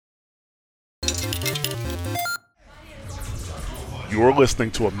You're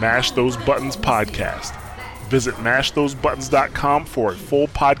listening to a Mash Those Buttons podcast. Visit mashthosebuttons.com for a full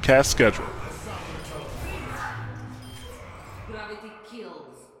podcast schedule. Gravity kills.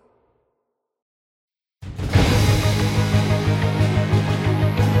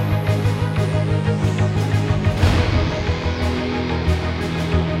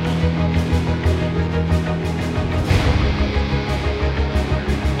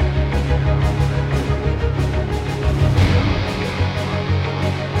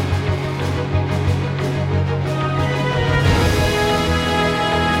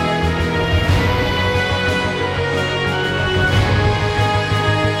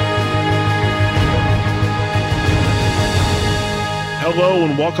 Hello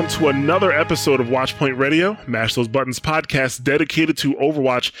and welcome to another episode of Watchpoint Radio, Mash Those Buttons podcast dedicated to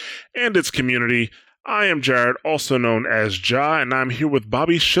Overwatch and its community. I am Jared, also known as Ja, and I'm here with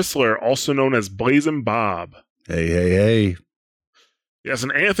Bobby Schisler, also known as Blazing Bob. Hey. Yes,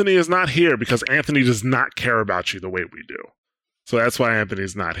 and Anthony is not here because Anthony does not care about you the way we do. So that's why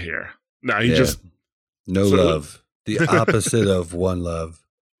Anthony's not here. No, he just... No love. The opposite of one love.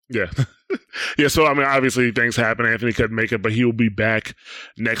 Yeah. Yeah, so I mean, obviously things happen. Anthony couldn't make it, but he will be back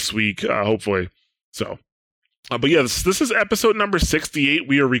next week, hopefully. So, but yeah, this is episode number 68.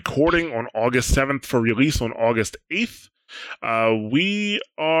 We are recording on August 7th for release on August 8th. We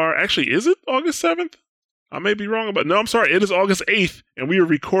are actually, is it August 7th? I may be wrong about. No, I'm sorry. It is August 8th, and we are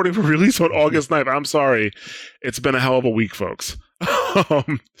recording for release on August 9th. I'm sorry. It's been a hell of a week, folks.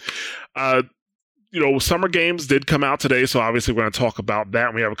 Summer games did come out today, so obviously we're going to talk about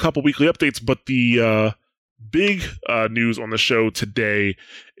that. We have a couple weekly updates, but the big news on the show today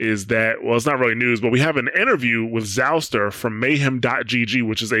is that, well, it's not really news, but we have an interview with Zouster from Mayhem.gg,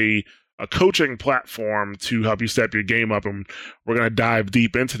 which is a coaching platform to help you step your game up, and we're going to dive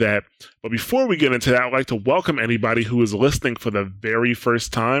deep into that. But before we get into that, I'd like to welcome anybody who is listening for the very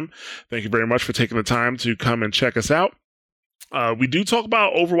first time. Thank you very much for taking the time to come and check us out. We do talk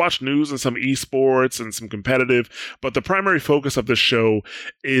about Overwatch news and some esports and some competitive, but the primary focus of this show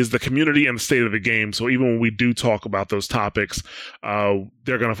is the community and the state of the game. So even when we do talk about those topics, they're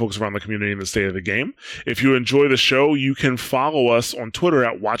going to focus around the community and the state of the game. If you enjoy the show, you can follow us on Twitter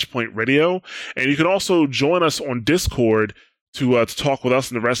at Watchpoint Radio, and you can also join us on Discord to talk with us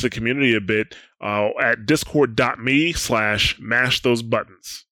and the rest of the community a bit at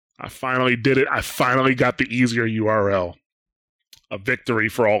discord.me/mashthosebuttons. I finally did it. I finally got the easier URL. A victory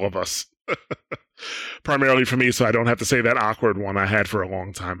for all of us. Primarily for me, so I don't have to say that awkward one I had for a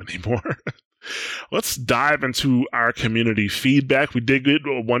long time anymore. Let's dive into our community feedback. We did get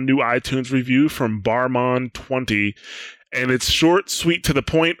one new iTunes review from Barmon20, and it's short, sweet, to the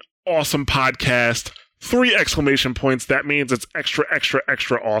point, awesome podcast. 3 exclamation points. That means it's extra, extra,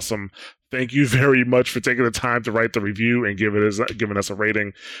 extra awesome. Thank you very much for taking the time to write the review and giving us a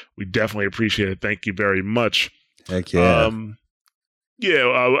rating. We definitely appreciate it. Thank you very much. Heck yeah.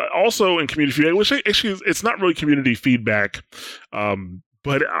 Also in community feedback, which actually it's not really community feedback,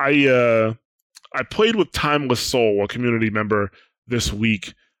 but I played with Timeless Soul, a community member, this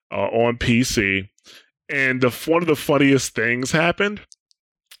week on PC, and one of the funniest things happened.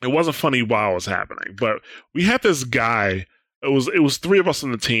 It wasn't funny while it was happening, but we had this guy. It was 3 of us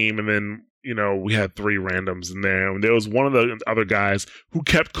on the team, and then we had 3 randoms in there, and there was one of the other guys who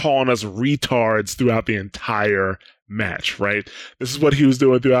kept calling us retards throughout the entire match, right? This is what he was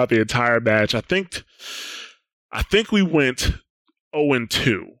doing throughout the entire match. I think we went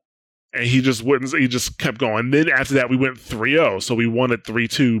 0-2, and he just kept going. Then after that, we went 3-0, so we won at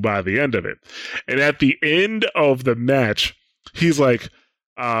 3-2 by the end of it. And at the end of the match, he's like,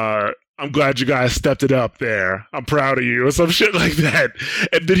 I'm glad you guys stepped it up there. I'm proud of you, or some shit like that.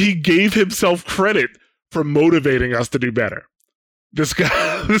 And then he gave himself credit for motivating us to do better. This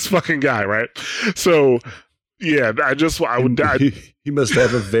guy, this fucking guy, right? So, yeah, He must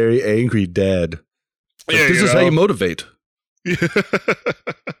have a very angry dad. Yeah, this is how you motivate. Yeah,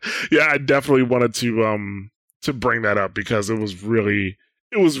 I definitely wanted to bring that up because it was really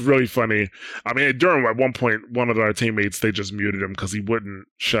funny. I mean, at one point, one of our teammates, they just muted him because he wouldn't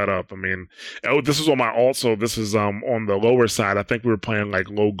shut up. I mean, this is on my alt, so this is on the lower side. I think we were playing like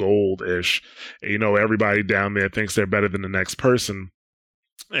low gold-ish. Everybody down there thinks they're better than the next person.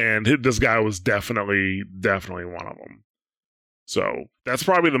 And this guy was definitely one of them. So that's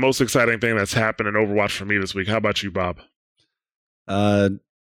probably the most exciting thing that's happened in Overwatch for me this week. How about you, Bob? Well,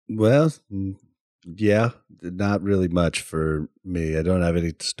 yeah, not really much for me. I don't have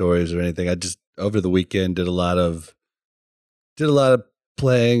any stories or anything. I just over the weekend did a lot of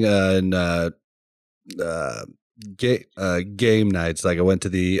playing and game nights. Like I went to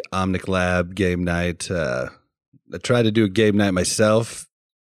the Omnic Lab game night. I tried to do a game night myself,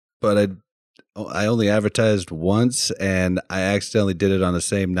 but I only advertised once, and I accidentally did it on the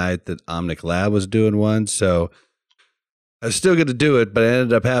same night that Omnic Lab was doing one. So I was still going to do it, but I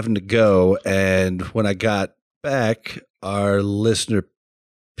ended up having to go. And when I got back, our listener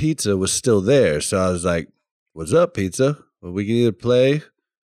Pizza was still there. So I was like, "What's up, Pizza? Well, we can either play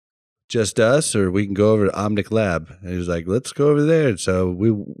just us, or we can go over to Omnic Lab." And he was like, "Let's go over there." And so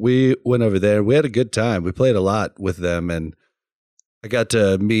we went over there. We had a good time. We played a lot with them, and I got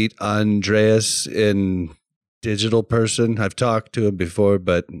to meet Andreas in digital person. I've talked to him before,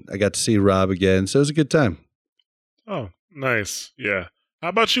 but I got to see Rob again. So it was a good time. Oh, nice. Yeah. How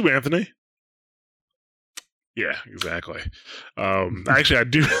about you, Anthony? Yeah, exactly. Actually, I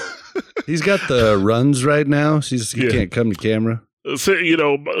do. He's got the runs right now. So he can't come to camera. So,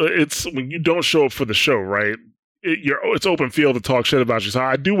 it's when you don't show up for the show, right? It's open field to talk shit about you. So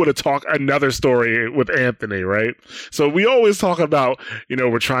I do want to talk another story with Anthony, right? So we always talk about,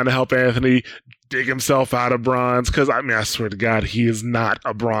 we're trying to help Anthony dig himself out of bronze. Because, I swear to God, he is not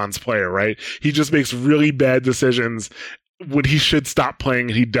a bronze player, right? He just makes really bad decisions when he should stop playing,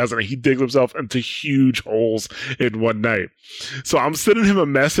 and he doesn't. He digs himself into huge holes in one night. So I'm sending him a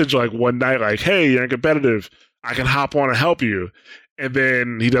message like one night, like, "Hey, you're competitive. I can hop on and help you." And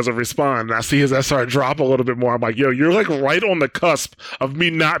then he doesn't respond. And I see his SR drop a little bit more. I'm like, "Yo, you're like right on the cusp of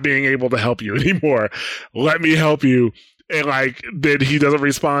me not being able to help you anymore. Let me help you." And then he doesn't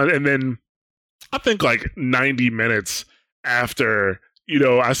respond. And then I think 90 minutes after,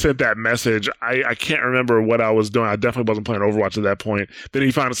 I sent that message, I can't remember what I was doing. I definitely wasn't playing Overwatch at that point. Then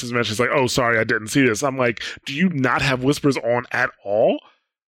he finally sends a message like, "Oh, sorry, I didn't see this." I'm like, do you not have Whispers on at all?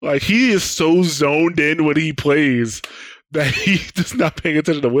 He is so zoned in when he plays that he just not paying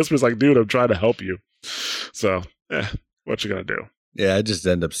attention to Whispers. Like, dude, I'm trying to help you. So, what you gonna do? Yeah, I just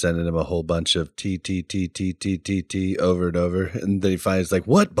end up sending him a whole bunch of T over and over. And then he finds like,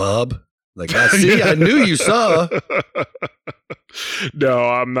 "What, Bob?" Like, I see, I knew you saw. No,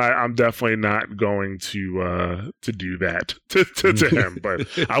 I'm not. I'm definitely not going to do that to him. But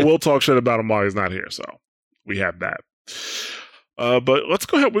I will talk shit about him while he's not here. So we have that. But let's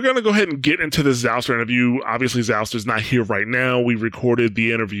go ahead. We're going to go ahead and get into the Zouster interview. Obviously, Zouster's not here right now. We recorded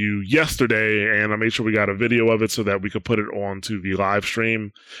the interview yesterday, and I made sure we got a video of it so that we could put it onto the live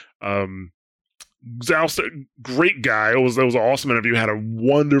stream. Zouster, great guy. It was an awesome interview. Had a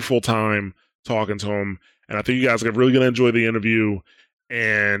wonderful time talking to him, and I think you guys are really going to enjoy the interview.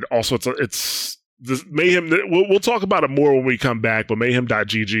 And also, it's this Mayhem. We'll talk about it more when we come back. But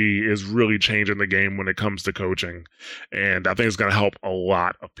Mayhem.gg is really changing the game when it comes to coaching, and I think it's going to help a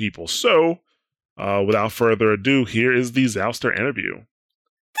lot of people. So, without further ado, here is the Zouster interview.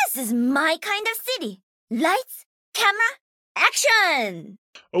 This is my kind of city. Lights, camera, action!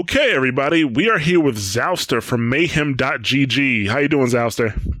 Okay, everybody, we are here with Zouster from Mayhem.gg. How you doing,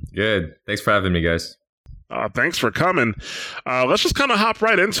 Zouster? Good. Thanks for having me, guys. Thanks for coming. Let's just kind of hop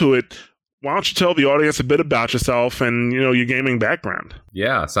right into it. Why don't you tell the audience a bit about yourself and, your gaming background?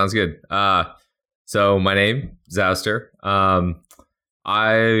 Yeah, sounds good. So my name, Zouster. I've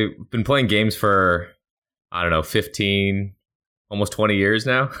been playing games for, 15, almost 20 years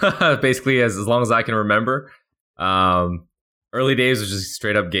now. Basically, as long as I can remember. Early days was just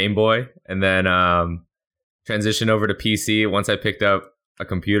straight up Game Boy, and then transitioned over to PC. Once I picked up a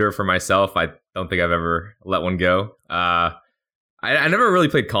computer for myself, I don't think I've ever let one go. I never really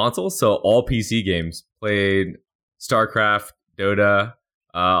played consoles, so all PC games. Played StarCraft, Dota,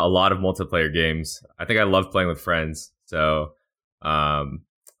 a lot of multiplayer games. I think I love playing with friends. So,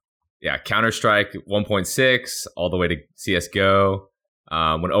 Counter-Strike 1.6 all the way to CSGO.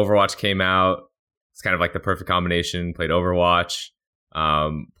 When Overwatch came out, it's kind of like the perfect combination. Played Overwatch,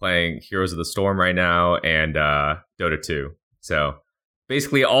 playing Heroes of the Storm right now, and Dota 2. So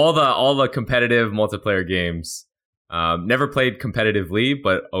basically all the competitive multiplayer games. Never played competitively,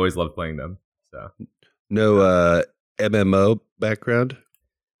 but always loved playing them. So no MMO background.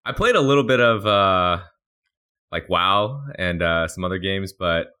 I played a little bit of like WoW and some other games,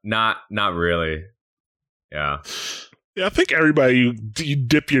 but not really. Yeah. Yeah, I think everybody you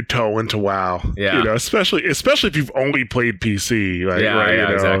dip your toe into WoW. Yeah, especially if you've only played PC.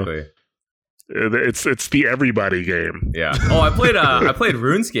 Exactly. It's the everybody game. Yeah. Oh, I played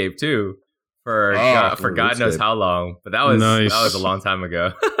RuneScape too for God knows how long, but that was a long time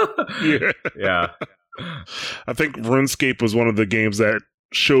ago. Yeah. I think RuneScape was one of the games that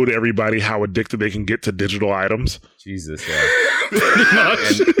showed everybody how addicted they can get to digital items. Jesus, yeah.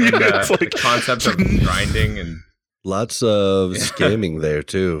 The concept of grinding and. Lots of scamming there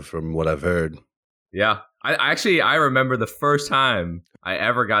too, from what I've heard. Yeah, I remember the first time I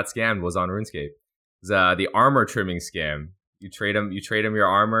ever got scammed was on RuneScape. the armor trimming scam. You trade them your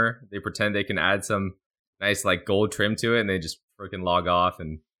armor. They pretend they can add some nice like gold trim to it, and they just freaking log off,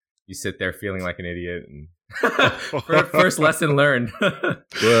 and you sit there feeling like an idiot. And first lesson learned.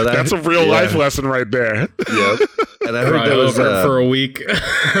 Well, That's a real life lesson right there. Yep. And I heard Cry there was over for a week.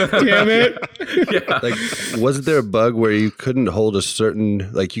 Damn it. Yeah. like, wasn't there a bug where you couldn't hold a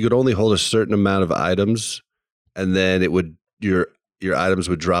certain, like you could only hold a certain amount of items, and then it would your items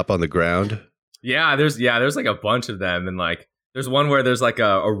would drop on the ground? There's like a bunch of them, and like there's one where there's like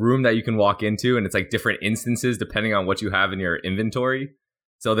a room that you can walk into, and it's like different instances depending on what you have in your inventory.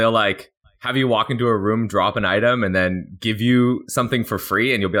 So they'll like have you walk into a room, drop an item, and then give you something for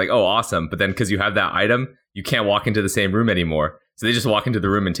free, and you'll be like, oh, awesome. But then because you have that item, you can't walk into the same room anymore. So they just walk into the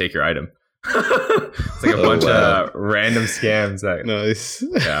room and take your item. It's like a bunch of random scams. Nice.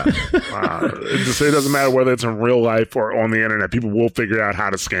 Yeah. It doesn't matter whether it's in real life or on the internet. People will figure out how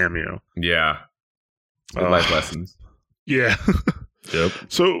to scam you. Yeah. Good life lessons. Yeah. Yep.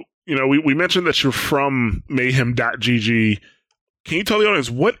 So, we mentioned that you're from mayhem.gg. Can you tell the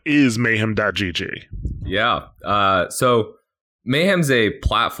audience, what is mayhem.gg? Yeah. So Mayhem's a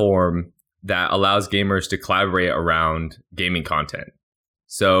platform that allows gamers to collaborate around gaming content.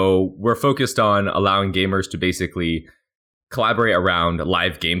 So we're focused on allowing gamers to basically collaborate around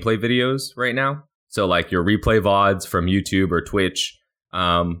live gameplay videos right now. So like your replay VODs from YouTube or Twitch,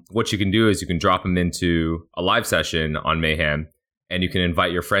 what you can do is you can drop them into a live session on Mayhem, and you can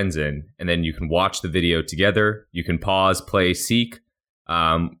invite your friends in, and then you can watch the video together. You can pause, play, seek.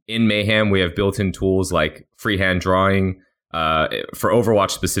 In Mayhem, we have built-in tools like freehand drawing. For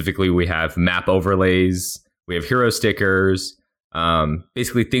Overwatch specifically, we have map overlays. We have hero stickers.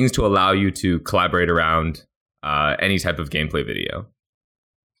 Basically things to allow you to collaborate around any type of gameplay video.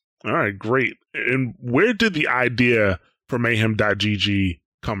 All right, great. And where did the idea for mayhem.gg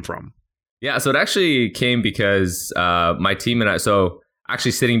come from? Yeah, so it actually came because my team and I, so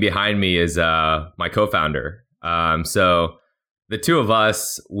actually sitting behind me is my co-founder. So the two of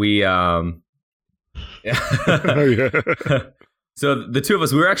us, we So the two of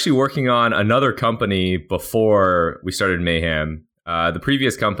us, we were actually working on another company before we started Mayhem. The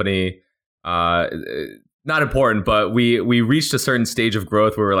previous company, not important, but we reached a certain stage of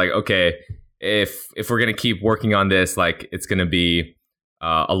growth where we're like, okay, if we're gonna keep working on this, like it's gonna be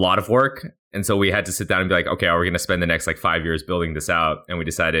a lot of work. And so we had to sit down and be like, okay, are we gonna spend the next like 5 years building this out? And we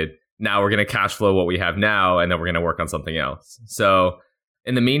decided now we're gonna cash flow what we have now, and then we're gonna work on something else. So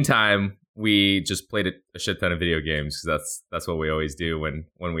in the meantime, we just played a shit ton of video games because that's what we always do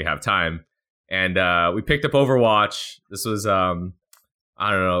when we have time. And we picked up Overwatch. This was I don't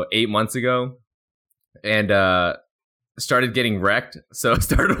know, 8 months ago, and started getting wrecked. So I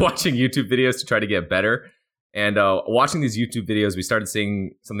started watching YouTube videos to try to get better. And watching these YouTube videos, we started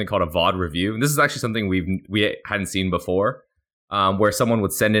seeing something called a VOD review. And this is actually something we hadn't seen before, where someone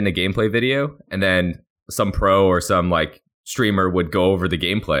would send in a gameplay video, and then some pro or some like streamer would go over the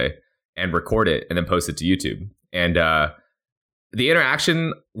gameplay and record it and then post it to YouTube. And the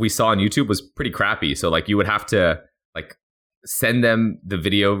interaction we saw on YouTube was pretty crappy. So like you would have to like send them the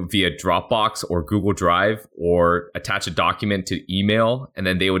video via Dropbox or Google Drive, or attach a document to email, and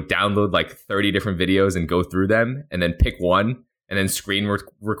then they would download like 30 different videos and go through them and then pick one and then screen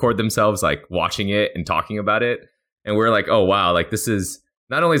record themselves like watching it and talking about it. And we're like, oh wow, like this is,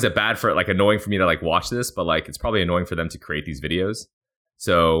 not only is it bad for like annoying for me to like watch this, but like it's probably annoying for them to create these videos.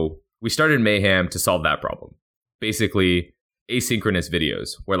 So we started Mayhem to solve that problem. Basically asynchronous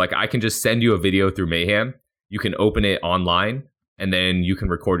videos where like I can just send you a video through Mayhem, you can open it online, and then you can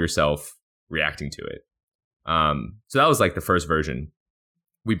record yourself reacting to it. So that was like the first version.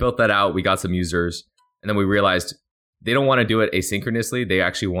 We built that out, we got some users, and then we realized they don't want to do it asynchronously. They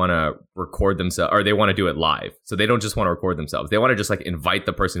actually want to record themselves, or they want to do it live. So they don't just want to record themselves. They want to just like invite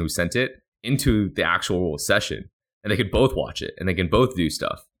the person who sent it into the actual session, and they could both watch it and they can both do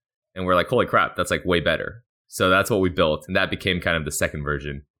stuff. And we're like, holy crap, that's like way better. So that's what we built. And that became kind of the second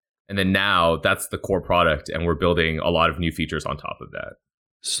version. And then now that's the core product, and we're building a lot of new features on top of that.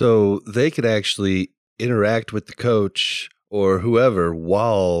 So they could actually interact with the coach or whoever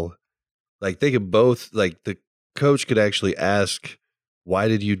while, like, they could both, like, the coach could actually ask, why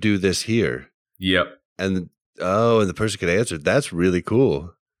did you do this here? Yep. And the person could answer. That's really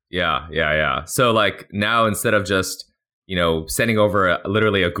cool. Yeah. So like now, instead of just, sending over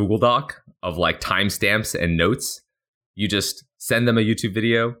literally a Google Doc of like timestamps and notes, you just send them a YouTube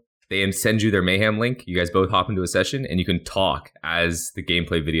video. They send you their Mayhem link. You guys both hop into a session and you can talk as the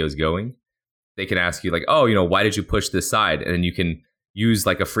gameplay video is going. They can ask you like, oh, why did you push this side? And then you can use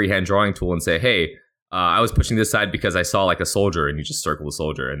like a freehand drawing tool and say, hey, I was pushing this side because I saw like a soldier, and you just circle the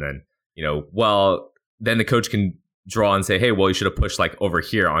soldier. And then, well, then the coach can draw and say, hey, well, you should have pushed like over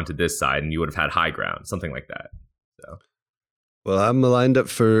here onto this side and you would have had high ground, something like that. So, Well, I'm lined up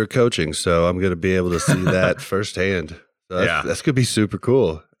for coaching, so I'm going to be able to see that firsthand. So that's going to be super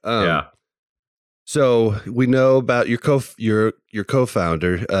cool. yeah. So we know about your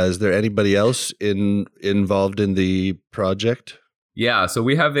co-founder. Is there anybody else involved in the project? Yeah. So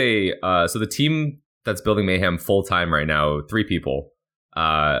we have so the team that's building Mayhem full time right now, 3 people.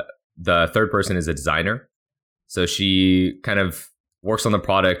 The third person is a designer. So she kind of works on the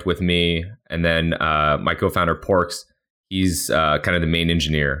product with me. And then my co-founder, Porks, he's kind of the main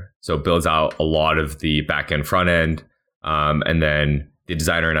engineer. So builds out a lot of the back end, front end. And then the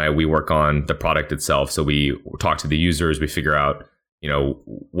designer and I, we work on the product itself. So we talk to the users, we figure out,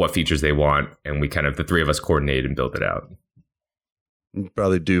 what features they want. And we kind of, the 3 of us coordinate and build it out.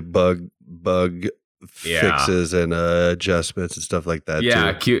 Probably do bug fixes and adjustments and stuff like that.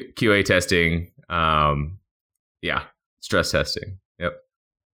 Yeah, too. QA testing. Stress testing. Yep.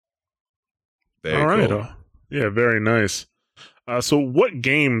 Very All right. cool. Yeah, very nice. So what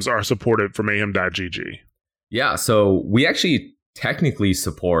games are supported for Mayhem.gg? Yeah, so we actually technically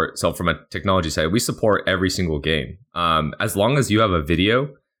support, so from a technology side, we support every single game. As long as you have a video,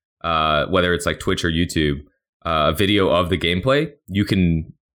 whether it's like Twitch or YouTube, a video of the gameplay, you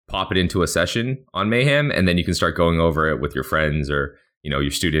can pop it into a session on Mayhem, and then you can start going over it with your friends or,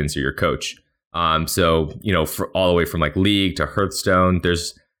 your students or your coach. So, for all the way from like League to Hearthstone,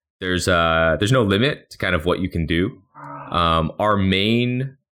 there's no limit to kind of what you can do. Our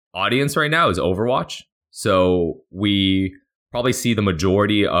main audience right now is Overwatch. So we probably see the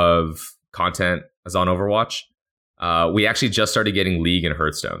majority of content as on Overwatch. We actually just started getting League and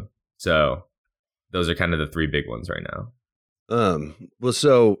Hearthstone. So those are kind of the 3 big ones right now. Well,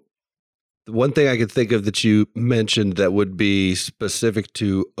 so the one thing I could think of that you mentioned that would be specific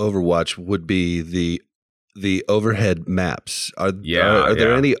to Overwatch would be the overhead maps. Are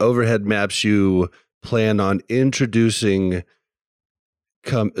there any overhead maps you plan on introducing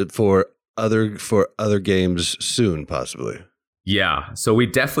for other games soon, possibly? Yeah, so we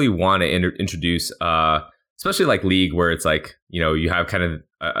definitely want to introduce, especially like League, where it's like, you have kind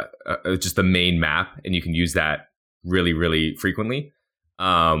of just the main map and you can use that really, really frequently.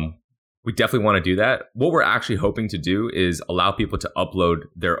 We definitely want to do that. What we're actually hoping to do is allow people to upload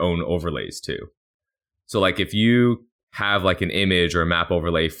their own overlays too. So like if you have like an image or a map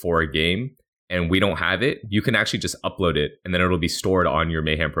overlay for a game and we don't have it, you can actually just upload it and then it'll be stored on your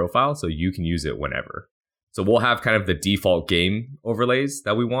Mayhem profile so you can use it whenever. So we'll have kind of the default game overlays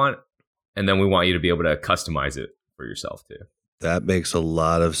that we want, and then we want you to be able to customize it for yourself too. That makes a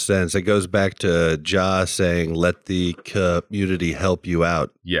lot of sense. It goes back to Ja saying, let the community help you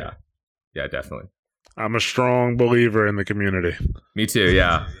out. Yeah, definitely. I'm a strong believer in the community. Me too,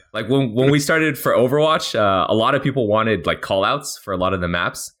 yeah. Like when we started for Overwatch, a lot of people wanted like call outs for a lot of the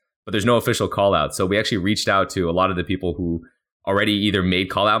maps, but there's no official call out. So we actually reached out to a lot of the people who already either made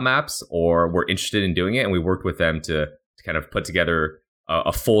call out maps or were interested in doing it. And we worked with them to kind of put together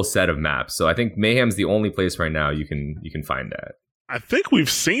a full set of maps. So I think Mayhem's the only place right now you can find that. I think we've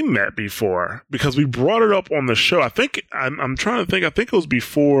seen that before because we brought it up on the show. I think I'm trying to think. I think it was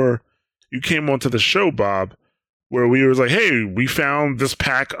before you came onto the show, Bob, where we was like, hey, we found this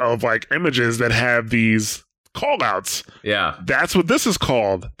pack of like images that have these call outs. Yeah. That's what this is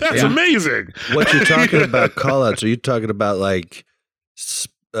called. That's amazing. What you're talking about call outs, are you talking about like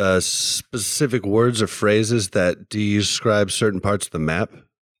specific words or phrases that describe certain parts of the map?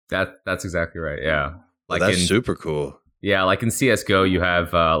 That's exactly right. Yeah. Like that's super cool. Yeah, like in CSGO, you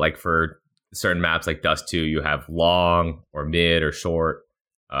have like for certain maps like Dust 2, you have long or mid or short,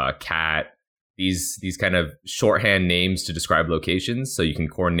 cat. These kind of shorthand names to describe locations, so you can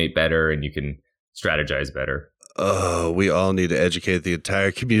coordinate better and you can strategize better. Oh, we all need to educate the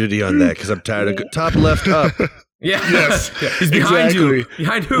entire community on that because I'm tired of top left up. Yeah. Yes. He's behind you.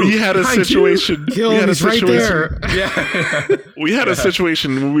 Behind who? We had a situation. Kill him, he's right there. Yeah. We had a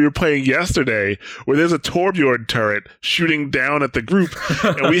situation when we were playing yesterday where there's a Torbjorn turret shooting down at the group,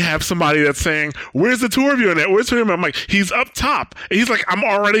 and we have somebody that's saying, "Where's the Torbjorn at? Where's Torbjorn?" I'm like, "He's up top," and he's like, "I'm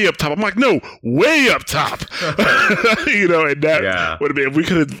already up top." I'm like, "No, way up top." And that would have been if we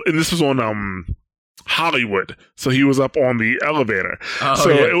could have. And this was on Hollywood, so he was up on the elevator.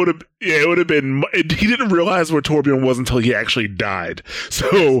 It would have been. He didn't realize where Torbjorn was until he actually died.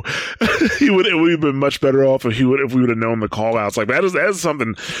 So it would have been much better off if we would have known the call outs. Like that is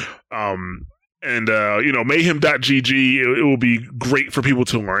something. Mayhem.gg, it will be great for people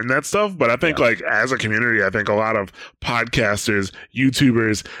to learn that stuff. But I think like as a community, I think a lot of podcasters,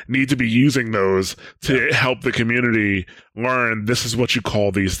 YouTubers need to be using those to help the community learn this is what you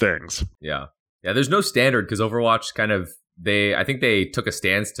call these things. Yeah. Yeah, there's no standard because Overwatch I think they took a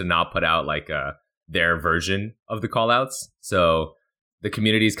stance to not put out like their version of the callouts. So the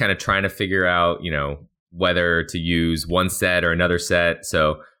community is kind of trying to figure out, whether to use one set or another set.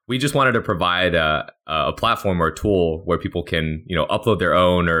 So we just wanted to provide a platform or a tool where people can, upload their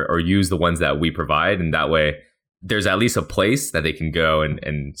own or use the ones that we provide. And that way there's at least a place that they can go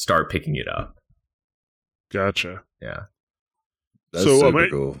and start picking it up. Gotcha. Yeah. That's So, super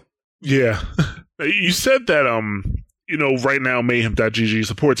cool. Yeah. You said that, right now Mayhem.gg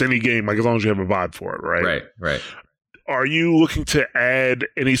supports any game, like as long as you have a VOD for it, right? Right. Are you looking to add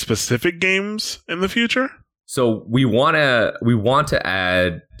any specific games in the future? So we want to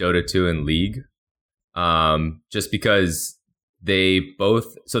add Dota 2 and League, just because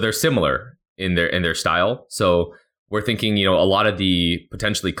they're similar in their style. So we're thinking, a lot of the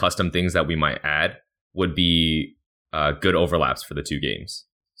potentially custom things that we might add would be good overlaps for the two games.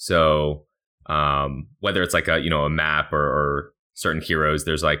 So whether it's like a map or certain heroes,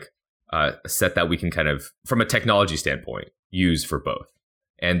 there's like a set that we can kind of, from a technology standpoint, use for both.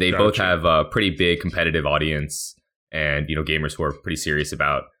 And they both have a pretty big competitive audience and, gamers who are pretty serious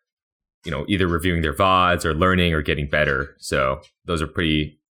about, either reviewing their VODs or learning or getting better. So those are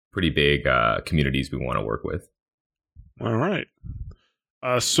pretty big communities we want to work with. All right.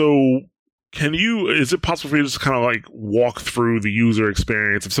 So is it possible for you to just kind of like walk through the user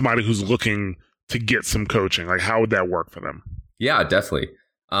experience of somebody who's looking to get some coaching? Like, how would that work for them? Yeah, definitely.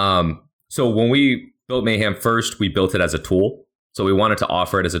 So when we built Mayhem first, we built it as a tool. So we wanted to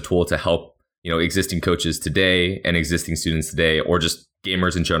offer it as a tool to help, existing coaches today and existing students today, or just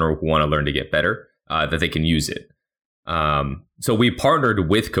gamers in general who want to learn to get better, that they can use it. So we partnered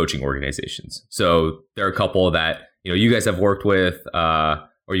with coaching organizations. So there are a couple that, you guys have worked with,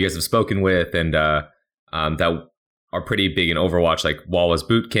 or you guys have spoken with, and that are pretty big in Overwatch, like Wallace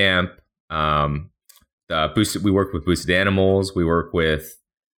Boot Camp. We work with Boosted Animals. We work with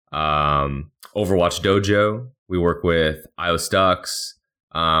Overwatch Dojo. We work with IOStux.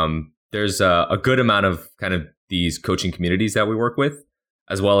 There's a good amount of kind of these coaching communities that we work with,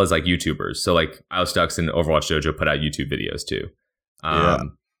 as well as like YouTubers. So like IOStux and Overwatch Dojo put out YouTube videos too.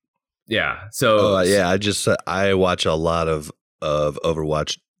 Yeah. So I watch a lot of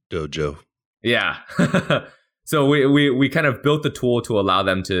Overwatch Dojo. Yeah. So we kind of built the tool to allow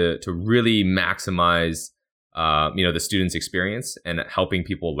them to really maximize the students' experience and helping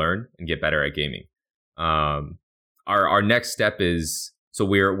people learn and get better at gaming. Our next step is, so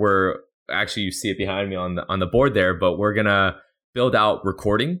we're actually, you see it behind me on the board there, but we're gonna build out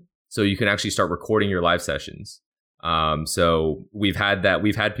recording, so you can actually start recording your live sessions. So we've had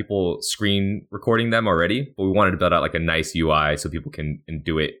people screen recording them already, but we wanted to build out like a nice UI so people can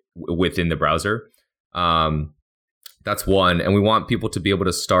do it within the browser. That's one. And we want people to be able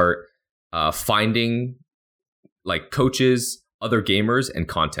to start finding like coaches, other gamers, and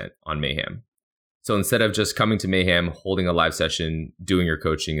content on Mayhem. So instead of just coming to Mayhem, holding a live session, doing your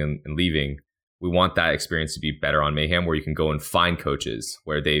coaching and leaving, we want that experience to be better on Mayhem, where you can go and find coaches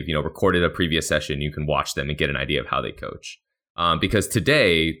where they've recorded a previous session. You can watch them and get an idea of how they coach. Because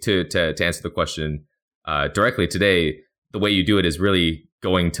today, to answer the question directly, today the way you do it is really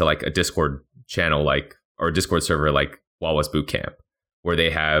going to like a Discord channel, or a Discord server like Wawa's Bootcamp, where they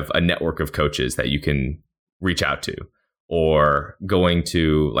have a network of coaches that you can reach out to, or going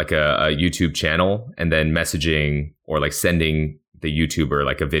to like a YouTube channel and then messaging or like sending the YouTuber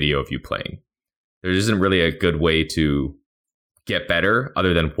like a video of you playing. There isn't really a good way to get better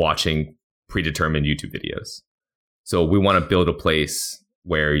other than watching predetermined YouTube videos. So we want to build a place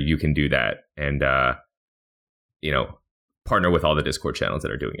where you can do that and, partner with all the Discord channels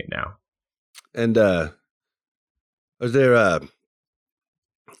that are doing it now. And is there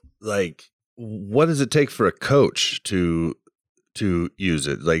what does it take for a coach to use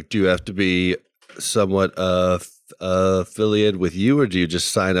it? Like, do you have to be somewhat affiliated with you, or do you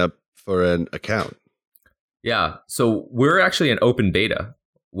just sign up for an account? Yeah, so we're actually an open beta,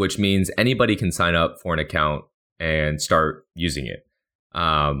 which means anybody can sign up for an account and start using it.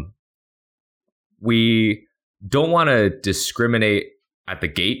 We don't want to discriminate at the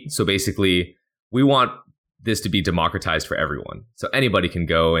gate. So basically, we want this to be democratized for everyone. So anybody can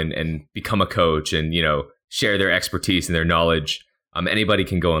go and become a coach and, share their expertise and their knowledge. Anybody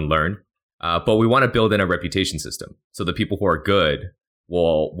can go and learn. But we want to build in a reputation system. So the people who are good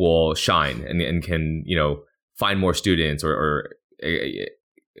will shine and can, find more students or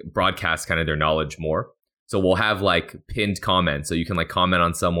broadcast kind of their knowledge more. So we'll have like pinned comments. So you can like comment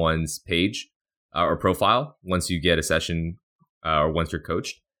on someone's page or profile once you get a session or once you're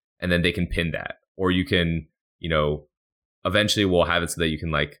coached, and then they can pin that. Or you can, eventually we'll have it so that you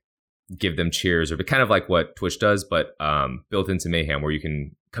can like, give them cheers, or but kind of like what Twitch does, but built into Mayhem, where you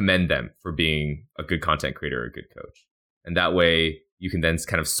can commend them for being a good content creator or a good coach. And that way you can then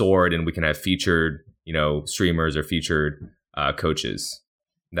kind of soar, and we can have featured, streamers or featured coaches.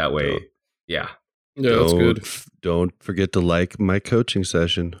 That way, yeah. Yeah, that's good. Don't forget to like my coaching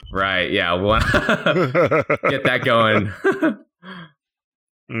session. Right. Yeah. We'll get that going.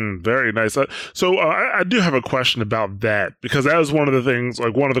 Very nice. So I do have a question about that, because that was one of the things.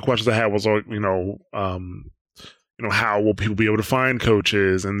 Like, one of the questions I had was, like, how will people be able to find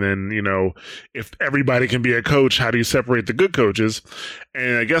coaches? And then, if everybody can be a coach, how do you separate the good coaches?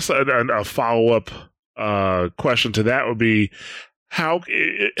 And I guess a follow-up question to that would be, how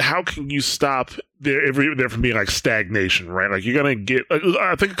can you stop there from being like stagnation, right? Like, you're gonna get,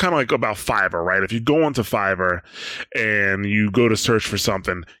 I think kind of like about Fiverr, right? If you go onto Fiverr and you go to search for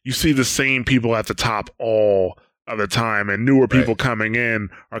something, you see the same people at the top all of the time, and newer people coming in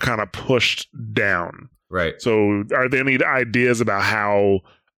are kind of pushed down. Right. So, are there any ideas about how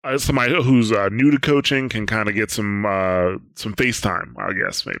somebody who's new to coaching can kind of get some FaceTime, I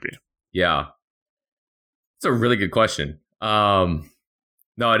guess, maybe? Yeah, it's a really good question.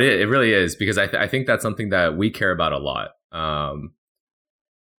 No, it really is, because I think that's something that we care about a lot. I'll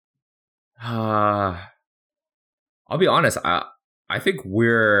be honest. I think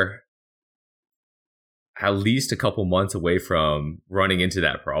we're at least a couple months away from running into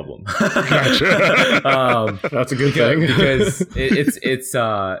that problem. Gotcha. That's a good thing, because it's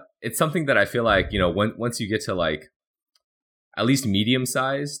something that I feel like, once you get to like at least medium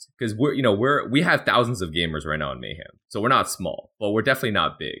sized, because we have thousands of gamers right now in Mayhem, so we're not small, but we're definitely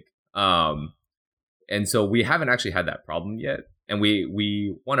not big. And so we haven't actually had that problem yet, and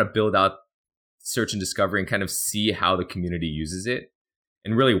we want to build out search and discovery and kind of see how the community uses it,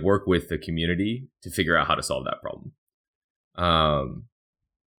 and really work with the community to figure out how to solve that problem.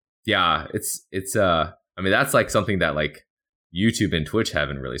 Yeah, it's I mean, that's like something that like YouTube and Twitch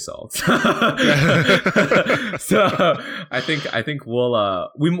haven't really solved. So I think we'll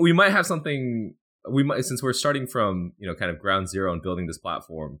we might have something. We might, since we're starting from kind of ground zero and building this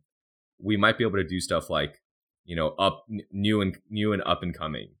platform, we might be able to do stuff like new and up and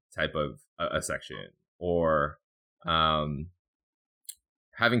coming type of a section, or having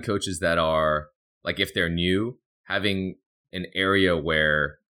coaches that are like, if they're new, having an area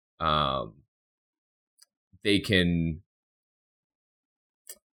where they can.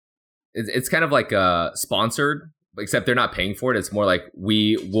 It's kind of like sponsored, except they're not paying for it. It's more like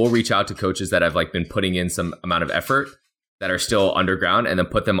we will reach out to coaches that have like been putting in some amount of effort, that are still underground, and then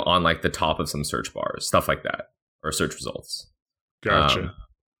put them on like the top of some search bars, stuff like that, or search results. Gotcha.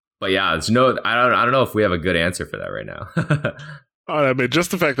 But yeah, I don't know if we have a good answer for that right now. I mean,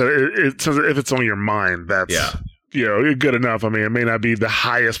 just the fact that it says if it's on your mind, that's good enough. I mean, it may not be the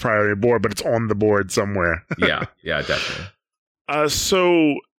highest priority board, but it's on the board somewhere. yeah, definitely.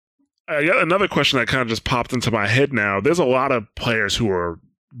 So I got another question that kind of just popped into my head now. There's a lot of players who are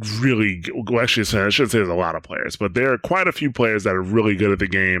really, well, actually, I shouldn't say there's a lot of players, but there are quite a few players that are really good at the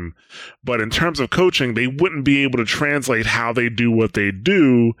game. But in terms of coaching, they wouldn't be able to translate how they do what they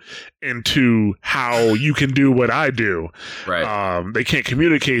do into how you can do what I do. Right. They can't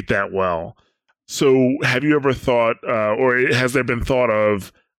communicate that well. So have you ever thought, or has there been thought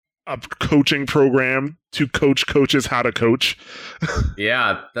of a coaching program to coach coaches how to coach?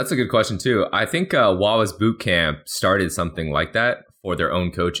 Yeah, that's a good question too. I think Wawa's Bootcamp started something like that for their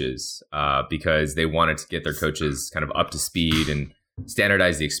own coaches, because they wanted to get their coaches kind of up to speed and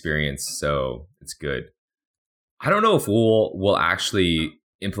standardize the experience. So it's good. I don't know if we'll actually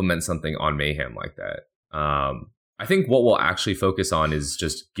implement something on Mayhem like that. I think what we'll actually focus on is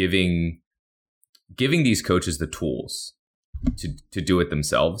just giving these coaches the tools to do it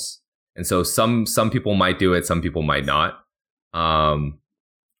themselves. And so some people might do it, some people might not.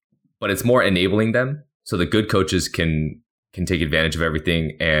 But it's more enabling them, so the good coaches can take advantage of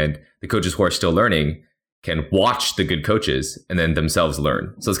everything, and the coaches who are still learning can watch the good coaches and then themselves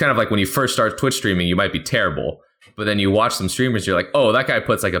learn. So it's kind of like when you first start Twitch streaming, you might be terrible, but then you watch some streamers, you're like, oh, that guy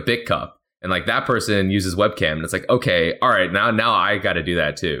puts like a bit cup, and like that person uses webcam, and it's like, okay, all right, now I got to do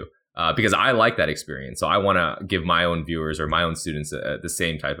that too. Because I like that experience. So I want to give my own viewers or my own students the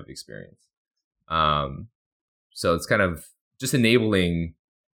same type of experience. So it's kind of just enabling,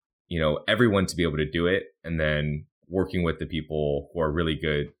 everyone to be able to do it, and then working with the people who are really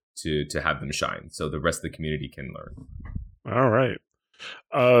good to have them shine, so the rest of the community can learn. All right.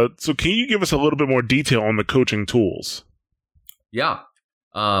 So can you give us a little bit more detail on the coaching tools? Yeah.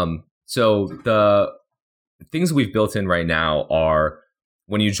 So the things we've built in right now are,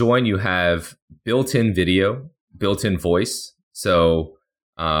 when you join, you have built-in video, built-in voice. So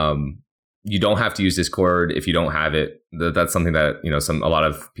You don't have to use Discord if you don't have it. That's something that a lot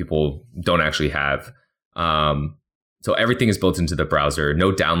of people don't actually have. So everything is built into the browser.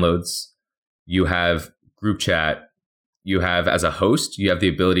 No downloads. You have group chat. You have, as a host, you have the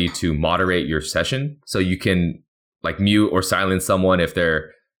ability to moderate your session, so you can like mute or silence someone if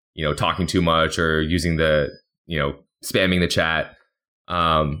they're talking too much or using the spamming the chat.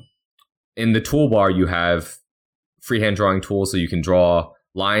 In the toolbar, you have freehand drawing tools, so you can draw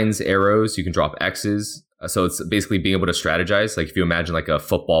lines, arrows, you can drop X's. So it's basically being able to strategize. Like if you imagine like a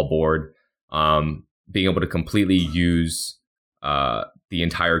football board, being able to completely use the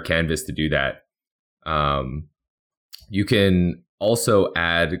entire canvas to do that. You can also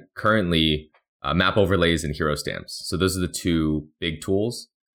add currently map overlays and hero stamps. So those are the two big tools.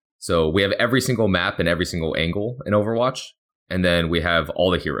 So we have every single map and every single angle in Overwatch. And then we have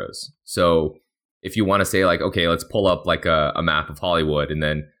all the heroes. So if you want to say like, okay, let's pull up like a map of Hollywood and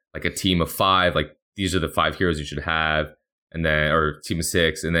then like a team of 5, like these are the 5 heroes you should have, and then, or team of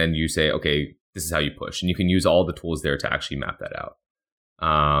 6, and then you say, okay, this is how you push. And you can use all the tools there to actually map that out.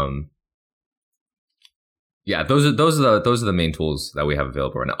 Yeah, those are the main tools that we have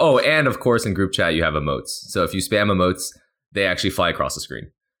available right now. Oh, and of course in group chat you have emotes. So if you spam emotes, they actually fly across the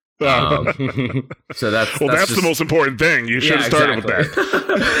screen. So that's just the most important thing. You should have started with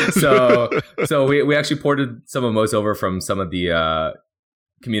that. so we actually ported some emotes over from some of the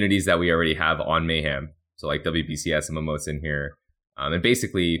communities that we already have on Mayhem. So like WBC has some emotes in here, and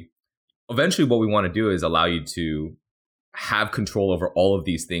basically, eventually, what we want to do is allow you to have control over all of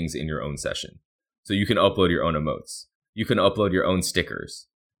these things in your own session. So you can upload your own emotes. You can upload your own stickers.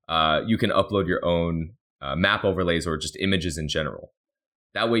 You can upload your own map overlays or just images in general.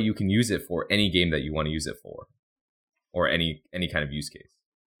 That way you can use it for any game that you want to use it for, or any kind of use case.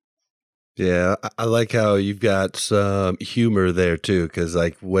 Yeah, I like how you've got some humor there too, because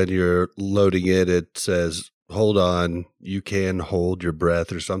like when you're loading it, it says, hold on, you can hold your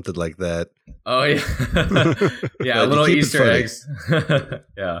breath or something like that. Oh, yeah. Yeah, little Easter eggs.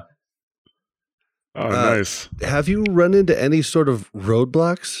 Yeah. Oh, nice. Have you run into any sort of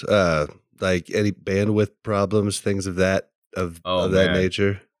roadblocks, like any bandwidth problems, things of that that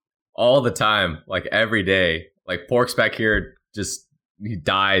nature? All the time, like every day. Like Pork's back here, just he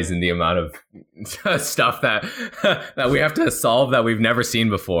dies in the amount of stuff that we have to solve that we've never seen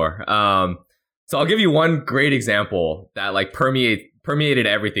before. So I'll give you one great example that like permeated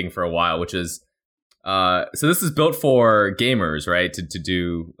everything for a while, which is so this is built for gamers, right? To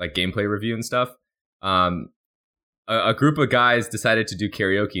do like gameplay review and stuff. A group of guys decided to do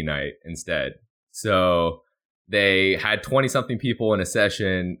karaoke night instead. So they had 20-something people in a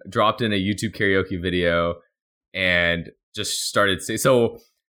session, dropped in a YouTube karaoke video, and just started saying, so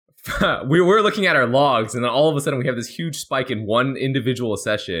we were looking at our logs, and then all of a sudden we have this huge spike in one individual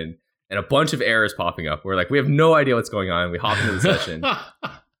session and a bunch of errors popping up. We're like, we have no idea what's going on. We hop into the session.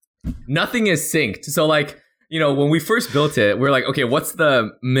 Nothing is synced. So like, when we first built it, we're like, okay, what's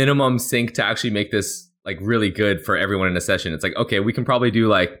the minimum sync to actually make this like really good for everyone in a session? It's like, okay, we can probably do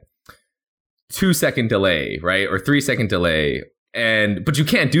like 2-second delay, right? Or 3-second delay. But you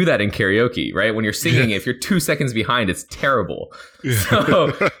can't do that in karaoke, right? When you're singing, if you're 2 seconds behind, it's terrible.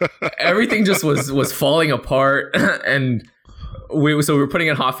 So everything just was falling apart. And we were putting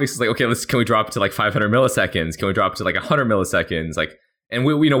in hotfixes like, okay, can we drop it to like 500 milliseconds? Can we drop it to like 100 milliseconds? Like, and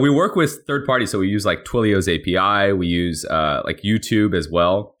we work with third parties. So we use like Twilio's API. We use like YouTube as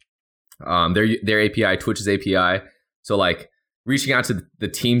well. Their API, Twitch's API. So like reaching out to the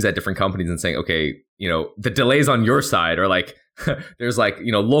teams at different companies and saying, okay, the delays on your side, or like there's like,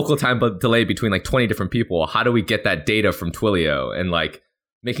 local time delay between like 20 different people. How do we get that data from Twilio? And like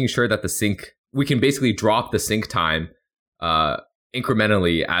making sure that the sync, we can basically drop the sync time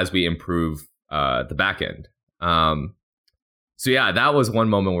incrementally as we improve the backend. So yeah, that was one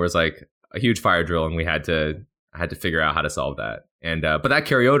moment where it's like a huge fire drill, and I had to figure out how to solve that. And but that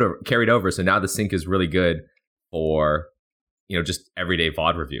carried over. So now the sync is really good for just everyday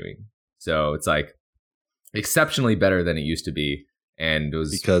VOD reviewing. So it's like exceptionally better than it used to be, and it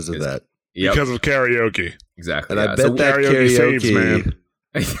was because of that. Yep. Because of karaoke. Exactly. And I bet that karaoke saves, man.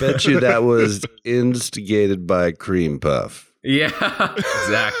 I bet you that was instigated by Cream Puff. Yeah,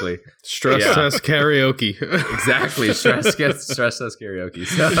 exactly. Stress test karaoke. Exactly. Stress test karaoke.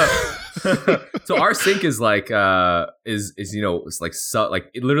 So our sync is like is it's like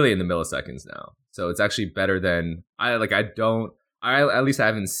literally in the milliseconds now. So it's actually better than I at least I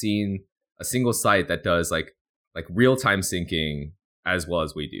haven't seen a single site that does like real time syncing as well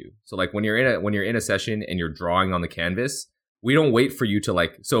as we do. So like when you're in a session and you're drawing on the canvas, we don't wait for you to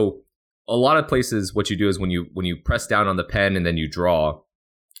so a lot of places, what you do is when you press down on the pen and then you draw,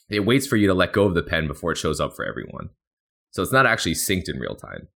 it waits for you to let go of the pen before it shows up for everyone. So it's not actually synced in real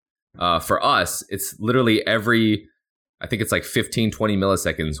time. For us, it's literally I think it's like 15, 20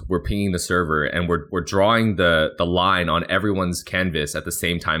 milliseconds, we're pinging the server and we're drawing the line on everyone's canvas at the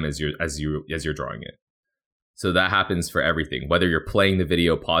same time as you're drawing it. So that happens for everything, whether you're playing the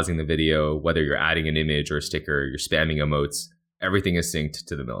video, pausing the video, whether you're adding an image or a sticker, you're spamming emotes, everything is synced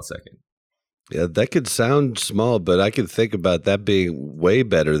to the millisecond. Yeah, that could sound small, but I could think about that being way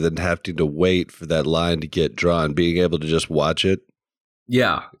better than having to wait for that line to get drawn, being able to just watch it.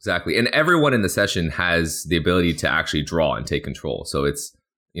 Yeah, exactly. And everyone in the session has the ability to actually draw and take control. So it's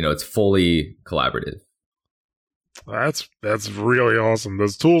fully collaborative. That's really awesome.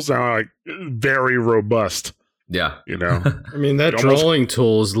 Those tools sound like very robust. Yeah. I mean, that drawing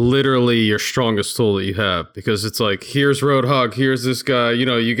tool is literally your strongest tool that you have, because it's like, here's Roadhog, here's this guy,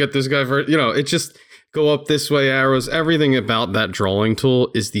 you get this guy for, it just go up this way, arrows. Everything about that drawing tool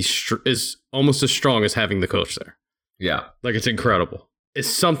is almost as strong as having the coach there. Yeah. Like, it's incredible. It's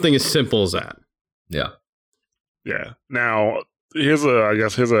something as simple as that. Yeah. Yeah. Now, here's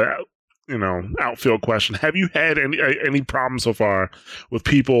a outfield question. Have you had any problems so far with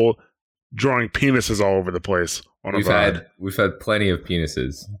people drawing penises all over the place on a VOD? We've had plenty of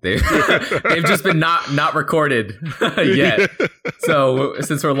penises. They've just been not recorded yet. So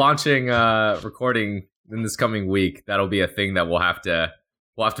since we're launching recording in this coming week, that'll be a thing that we'll have to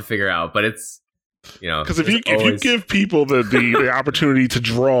figure out. But it's because if you give people the opportunity to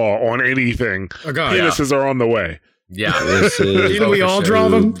draw on anything, penises are on the way. Yeah, didn't we all draw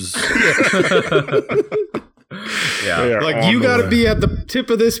them? Yeah, like, you got to be at the tip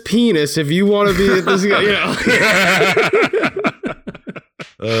of this penis if you want to be at this guy.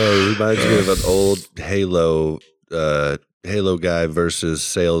 Oh, reminds me of an old Halo guy versus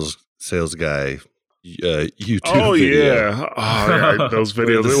sales guy. YouTube video. Those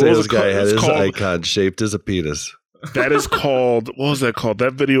videos. The sales guy had his icon shaped as a penis. That is called, what was that called?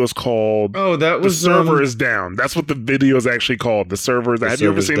 That video is called, that was The Server is Down. That's what the video is actually called. The server is down. Have you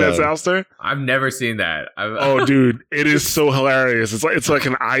ever seen that, Zalster? I've never seen that. Oh, dude, it is so hilarious. It's like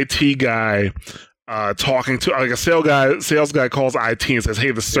an IT guy talking to, like, a sales guy calls IT and says,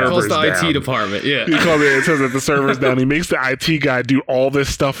 hey, the server is down. Calls the IT department, yeah. He calls it says that the server is down. He makes the IT guy do all this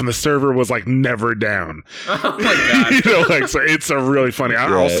stuff, and the server was, like, never down. Oh, my God. So it's a really funny.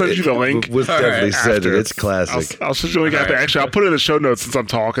 I'll send you the link. We'll definitely send it. It's classic. I'll send you the link after. Actually, I'll put it in the show notes since I'm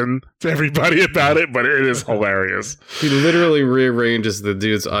talking to everybody about it, but it is hilarious. He literally rearranges the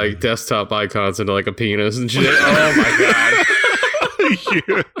dude's desktop icons into, like, a penis and shit. Oh, my God.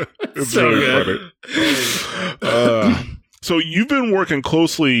 It's so really funny. So you've been working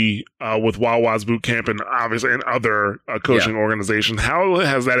closely with Wawa's Bootcamp and obviously in other coaching organizations. How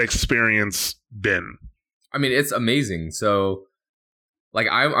has that experience been? I mean, it's amazing. So, like,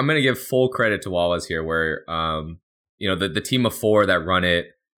 I'm going to give full credit to Wawa's here, where the team of 4 that run it,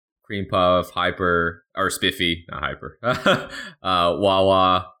 Cream Puff, Hyper, or Spiffy, not Hyper,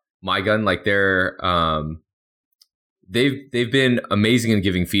 Wawa, My Gun, like, they've been amazing in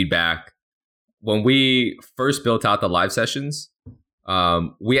giving feedback. When we first built out the live sessions,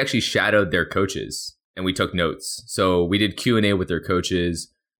 we actually shadowed their coaches and we took notes. So we did Q&A with their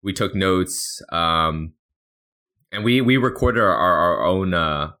coaches. We took notes, and we recorded our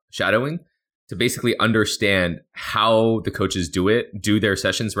own shadowing to basically understand how the coaches do their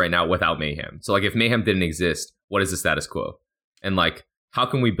sessions right now without Mayhem. So, like, if Mayhem didn't exist, what is the status quo? And, like, how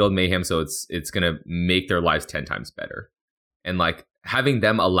can we build Mayhem so it's going to make their lives 10 times better? And, like, having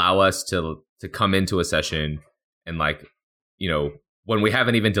them allow us to come into a session and, like, when we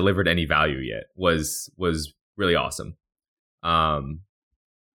haven't even delivered any value yet was really awesome.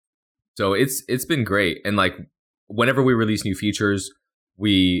 So it's been great. And, like, whenever we release new features,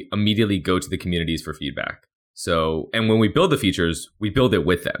 we immediately go to the communities for feedback. So, and when we build the features, we build it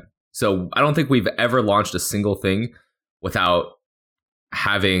with them. So I don't think we've ever launched a single thing without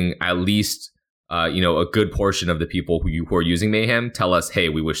having at least a good portion of the people who are using Mayhem tell us, hey,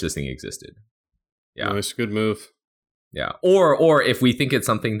 we wish this thing existed. Yeah, nice, good move. Yeah, or if we think it's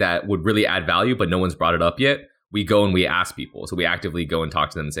something that would really add value but no one's brought it up yet, we go and we ask people. So we actively go and talk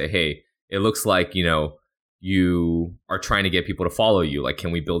to them and say, hey, it looks like you are trying to get people to follow you. Like,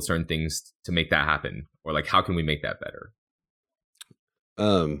 can we build certain things to make that happen? Or, like, how can we make that better?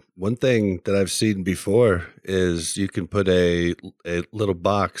 One thing that I've seen before is you can put a little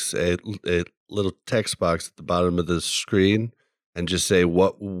box, a little text box at the bottom of the screen and just say,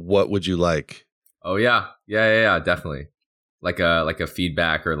 what would you like? Oh yeah, definitely. Like a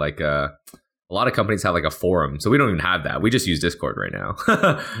feedback, or like a lot of companies have like a forum. So we don't even have that. We just use Discord right now.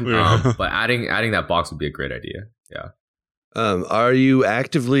 But adding that box would be a great idea. Yeah. Are you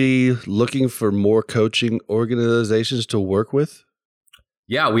actively looking for more coaching organizations to work with?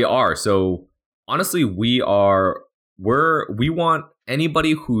 Yeah, we are. So honestly, we want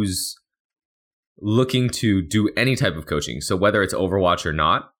anybody who's looking to do any type of coaching. So whether it's Overwatch or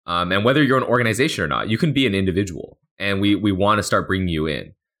not, and whether you're an organization or not, you can be an individual, and we want to start bringing you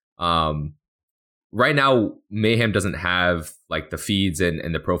in. Right now, Mayhem doesn't have like the feeds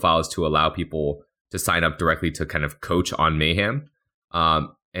and the profiles to allow people to sign up directly to kind of coach on Mayhem.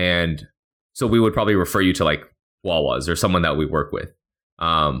 And so we would probably refer you to like Wawas or someone that we work with.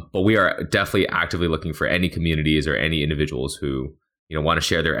 But we are definitely actively looking for any communities or any individuals who, want to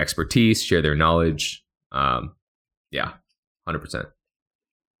share their expertise, share their knowledge. 100%.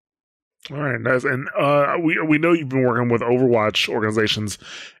 All right, nice. And we know you've been working with Overwatch organizations.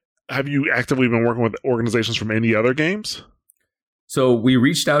 Have you actively been working with organizations from any other games? So we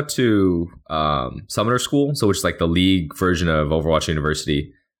reached out to Summoner School, which is like the league version of Overwatch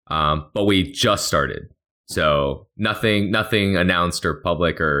University, but we just started. So nothing announced or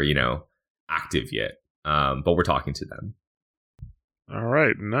public or active yet, but we're talking to them. All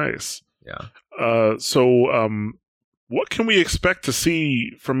right, nice. Yeah. So what can we expect to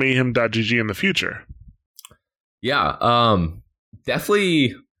see from Mayhem.gg in the future? Yeah,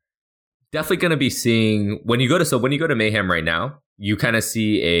 definitely going to be seeing when you go to Mayhem right now, you kind of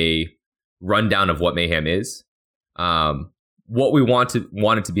see a rundown of what Mayhem is. What we want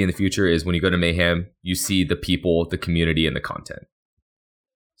it to be in the future is when you go to Mayhem, you see the people, the community, and the content.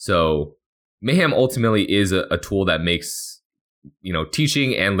 So Mayhem ultimately is a tool that makes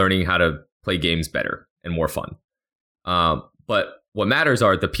teaching and learning how to play games better and more fun. But what matters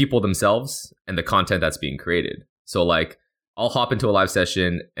are the people themselves and the content that's being created. So like I'll hop into a live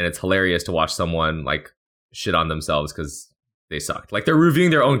session and it's hilarious to watch someone like shit on themselves because they sucked. Like they're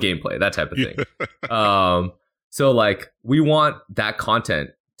reviewing their own gameplay, that type of thing. So like we want that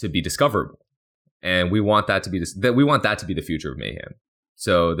content to be discoverable, and we want that to be the future of Mayhem.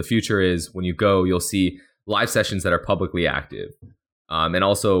 So the future is when you go, you'll see live sessions that are publicly active, and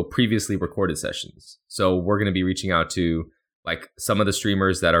also previously recorded sessions. So we're going to be reaching out to like some of the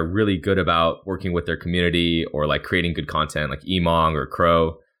streamers that are really good about working with their community or like creating good content, like Emong or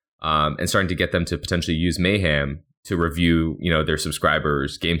Crow, and starting to get them to potentially use Mayhem to review, their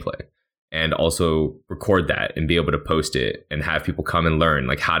subscribers' gameplay, and also record that and be able to post it and have people come and learn,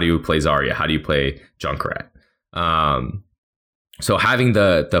 like how do you play Zarya, how do you play Junkrat. So having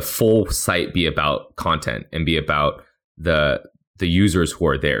the full site be about content and be about the users who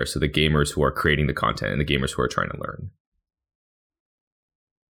are there, so the gamers who are creating the content and the gamers who are trying to learn.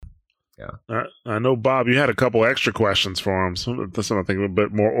 Yeah. I know, Bob, you had a couple extra questions for him. So this one I think a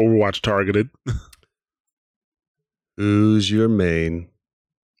bit more Overwatch targeted. Who's your main?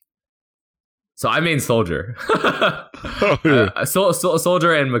 So I main Soldier.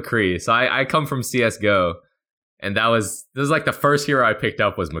 Soldier and McCree. So I come from CSGO, and this was like the first hero I picked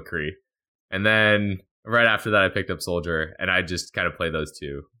up was McCree. And then right after that I picked up Soldier, and I just kind of play those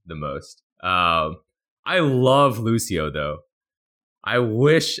two the most. I love Lucio though. I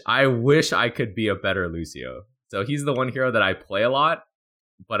wish I could be a better Lucio. So he's the one hero that I play a lot,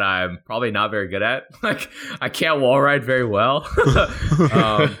 but I'm probably not very good at. Like I can't wall ride very well.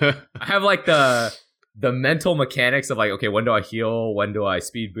 I have like the mental mechanics of like, okay, when do I heal? When do I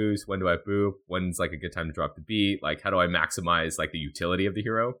speed boost? When do I boop? When's like a good time to drop the beat? Like how do I maximize like the utility of the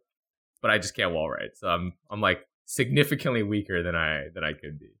hero? But I just can't wall ride. So I'm like significantly weaker than I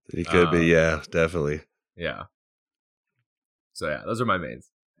could be. You could be, yeah, definitely. Yeah. So yeah, those are my mains.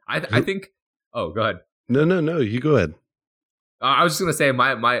 I think. Oh, go ahead. No. You go ahead. I was just gonna say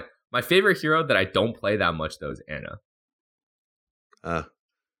my favorite hero that I don't play that much though is Ana. I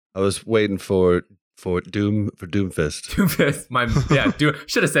was waiting for Doomfist. Doomfist.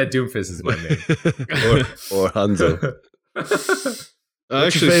 Should have said Doomfist is my main. or Hanzo. I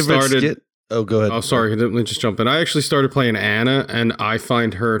actually started. Oh, go ahead. Oh, sorry. Let me just jump in. I actually started playing Ana, and I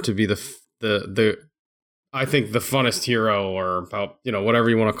find her to be the I think the funnest hero, or about whatever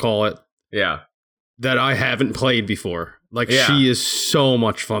you want to call it. Yeah. That I haven't played before. Like she is so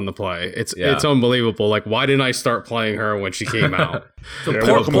much fun to play. It's unbelievable. Like why didn't I start playing her when she came out? So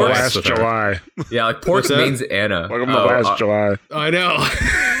welcome to last July. Yeah, like Porks means Ana. Welcome to last July. I know.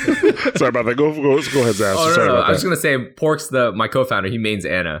 Sorry about that. Go ahead, Zaz. Oh, Sorry no. about I was gonna say Porks, my co-founder, he mains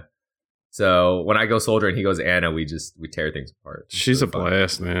Ana. So when I go Soldier and he goes Ana, we tear things apart. She's a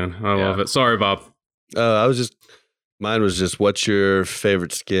blast, man. I love it. Sorry, Bob. Mine was just, what's your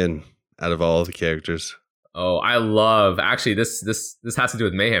favorite skin out of all the characters? Oh, I love, actually this has to do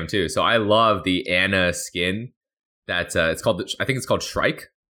with Mayhem too. So I love the Ana skin that I think it's called Shrike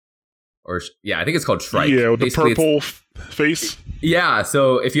I think it's called Shrike. Yeah, with the Basically, purple face. Yeah,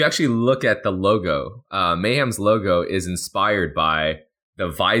 so if you actually look at the logo, Mayhem's logo is inspired by the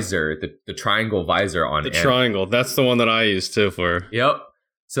visor, the triangle visor on the triangle. That's the one that I use too for. Yep.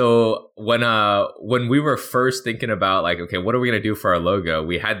 So when we were first thinking about like, okay, what are we gonna do for our logo?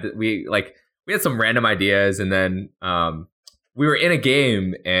 We had some random ideas, and then we were in a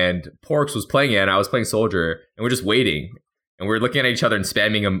game, and Porks was playing it, and I was playing Soldier, and we're just waiting. And we're looking at each other and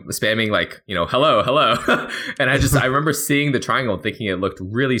spamming like, hello, hello. And I remember seeing the triangle and thinking it looked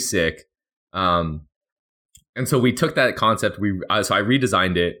really sick. And so we took that concept, so I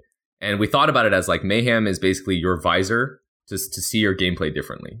redesigned it, and we thought about it as like Mayhem is basically your visor to see your gameplay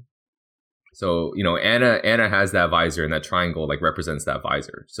differently. So, Anna has that visor, and that triangle like represents that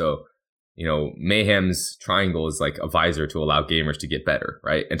visor. So, Mayhem's triangle is like a visor to allow gamers to get better,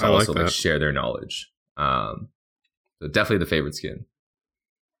 right? And to also like share their knowledge. So definitely the favorite skin.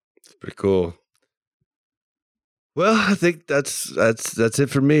 It's pretty cool. Well, I think that's it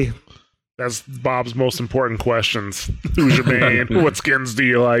for me. That's Bob's most important questions. Who's your main? What skins do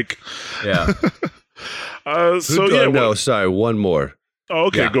you like? Yeah. Sorry, one more. Oh,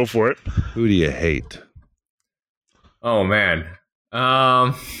 okay, Go for it. Who do you hate? Oh man.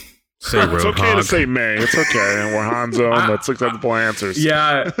 It's okay to say May. It's okay. We're Hanzo. Let's acceptable answers.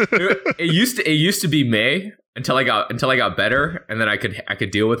 Yeah. It used to be May until I got better, and then I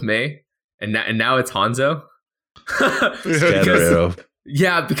could deal with May, and now it's Hanzo.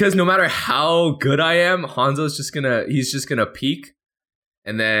 because no matter how good I am, Hanzo's just gonna peek,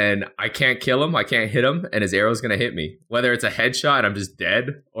 and then I can't kill him, I can't hit him, and his arrow's gonna hit me. Whether it's a headshot and I'm just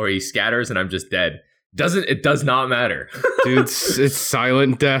dead, or he scatters and I'm just dead. It does not matter. Dude, it's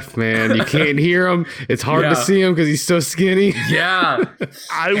silent death, man. You can't hear him. It's hard to see him because he's so skinny. Yeah.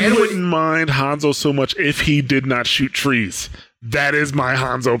 I wouldn't mind Hanzo so much if he did not shoot trees. That is my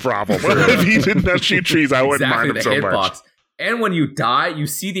Hanzo problem. If he did not shoot trees, I wouldn't mind him so much. And when you die, you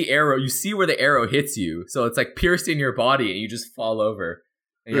see the arrow. You see where the arrow hits you. So it's like pierced in your body, and you just fall over.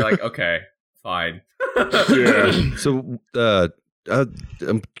 And you're like, okay, fine. Yeah. So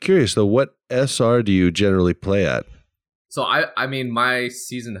I'm curious, though, what SR do you generally play at? So, I mean, my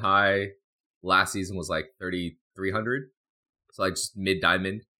season high last season was like 3,300. So, like, just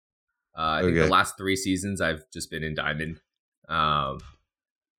mid-diamond. I think the last 3 seasons, I've just been in diamond. I've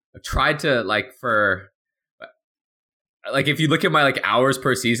tried to, if you look at my, hours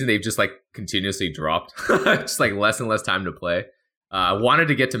per season, they've just, continuously dropped. Just, less and less time to play. I wanted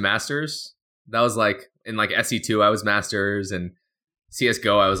to get to Masters. That was, in, SE2, I was Masters, and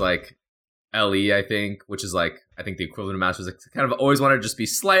CSGO, I was, LE, I think, which is, I think the equivalent of Masters. I kind of always wanted to just be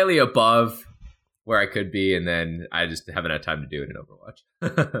slightly above where I could be, and then I just haven't had time to do it in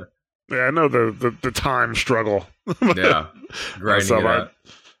Overwatch. Yeah, I know the time struggle. Yeah, grinding it out.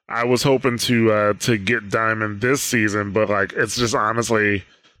 I was hoping to get Diamond this season, but it's just honestly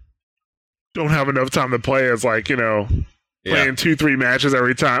don't have enough time to play. It's playing 2-3 matches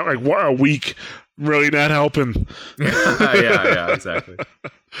every time, a week, really not helping. yeah, exactly.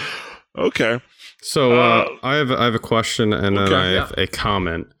 Okay. So I have a question, and then I have a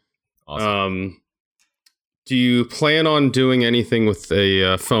comment. Awesome. Do you plan on doing anything with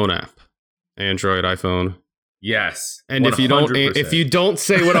a phone app? Android, iPhone? Yes. And 100%. if you don't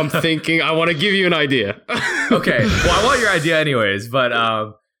say what I'm thinking, I want to give you an idea. Okay. Well, I want your idea anyways, but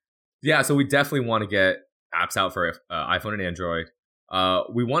so we definitely want to get apps out for iPhone and Android.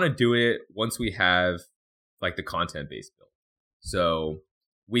 We want to do it once we have the content base built. So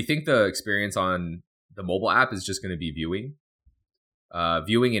we think the experience on the mobile app is just going to be viewing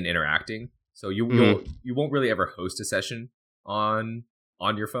and interacting. So you won't really ever host a session on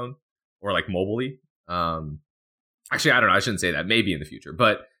your phone or mobilely. Actually, I don't know. I shouldn't say that. Maybe in the future,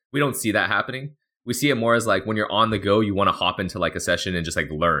 but we don't see that happening. We see it more as when you're on the go, you want to hop into a session and just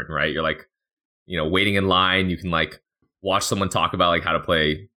learn, right? You're waiting in line. You can watch someone talk about how to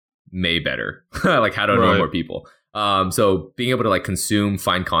play May better, how to know more people. So being able to consume,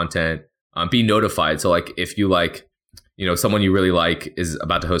 find content, be notified. So if you someone you really like is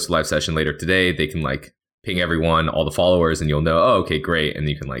about to host a live session later today, they can ping everyone, all the followers, and you'll know, oh, okay, great. And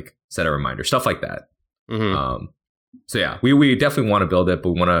you can set a reminder, stuff like that. Mm-hmm. So yeah, we definitely want to build it,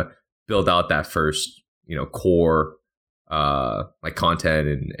 but we want to build out that first, core,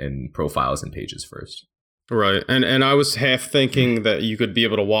 content and profiles and pages first. Right. And I was half thinking that you could be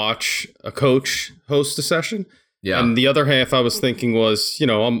able to watch a coach host a session. Yeah. And the other half I was thinking was,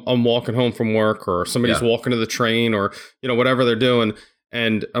 I'm walking home from work, or somebody's walking to the train, or, whatever they're doing.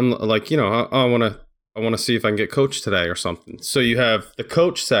 And I'm I want to see if I can get coached today or something. So you have the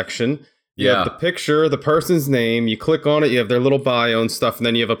coach section. You have the picture, the person's name, you click on it, you have their little bio and stuff, and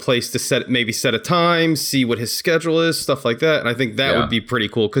then you have a place to set a time, see what his schedule is, stuff like that. And I think that would be pretty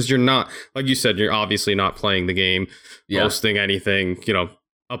cool because you're not, like you said, you're obviously not playing the game, posting anything,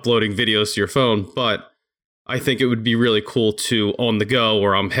 uploading videos to your phone. But I think it would be really cool to, on the go,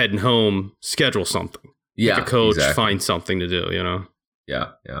 or I'm heading home, schedule something. Yeah, pick a coach, find something to do,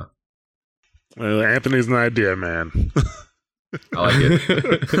 Yeah. Well, Anthony's an idea, man. I like it.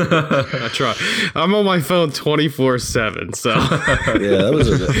 I try. I'm on my phone 24/7. So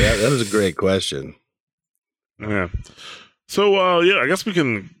that was a great question. Yeah. So I guess we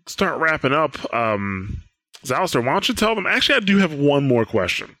can start wrapping up. Zalster, why don't you tell them? Actually, I do have one more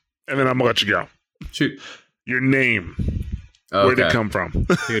question, and then I'm gonna let you go. Shoot. Your name. Where'd it come from?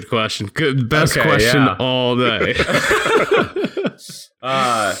 Good question. Good, best question all day.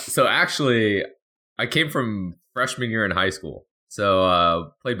 So actually, I came from freshman year in high school.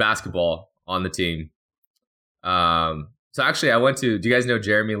 So played basketball on the team. So actually, I went to. Do you guys know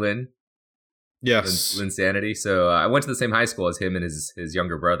Jeremy Lin? Yes, Lin Sanity. So I went to the same high school as him and his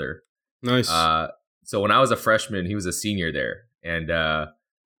younger brother. Nice. So when I was a freshman, he was a senior there, and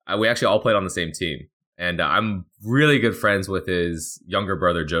we actually all played on the same team. And I'm really good friends with his younger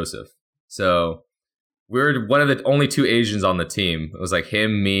brother, Joseph. So we were one of the only 2 Asians on the team. It was like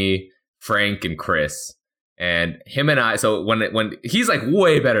him, me, Frank, and Chris. And him and I, so when he's like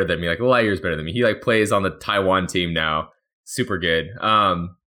way better than me, like a lot of years better than me. He like plays on the Taiwan team now. Super good.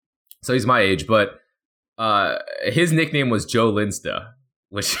 So he's my age, but his nickname was Joe Linsta,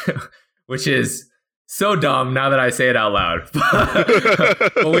 which is so dumb now that I say it out loud,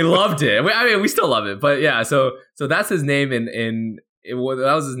 but we loved it. We still love it, but yeah. So that's his name, that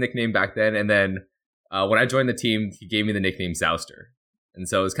was his nickname back then. And then when I joined the team, he gave me the nickname Zouster, and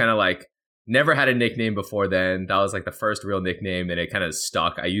so it was kind of like never had a nickname before then. That was like the first real nickname, and it kind of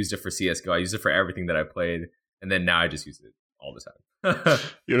stuck. I used it for CS:GO. I used it for everything that I played, and then now I just use it all the time.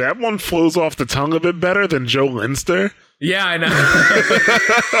 Yeah, that one flows off the tongue a bit better than Joe Linster. Yeah, I know.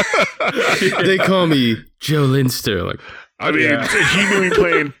 They call me Joe Linster. Like, I mean, he knew he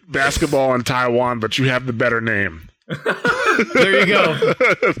played basketball in Taiwan, but you have the better name. There you go.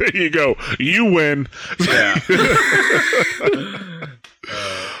 There you go. You win. Yeah.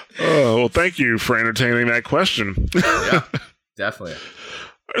 Oh, well, thank you for entertaining that question. Yeah, definitely.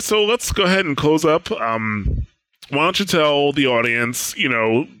 So let's go ahead and close up. Why don't you tell the audience,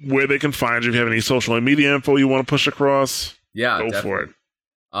 where they can find you? If you have any social media info you want to push across, yeah, go definitely. for it.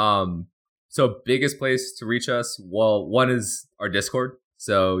 So biggest place to reach us, well, one is our Discord.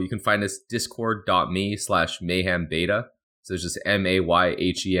 So you can find us discord.me/mayhembeta. So it's just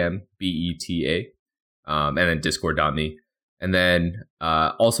MAYHEMBETA. And then discord.me. And then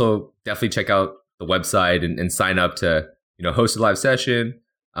also definitely check out the website and sign up to, host a live session.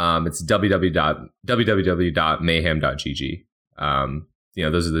 It's www.mayhem.gg.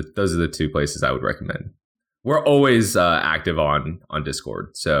 Those are the 2 places I would recommend. We're always active on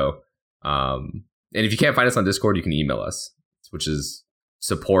Discord. So, and if you can't find us on Discord, you can email us, which is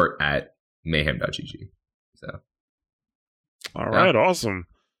support@mayhem.gg. So, all right, awesome.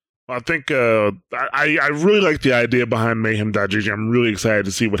 I think I really like the idea behind mayhem.gg. I'm really excited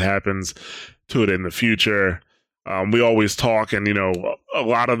to see what happens to it in the future. We always talk, and a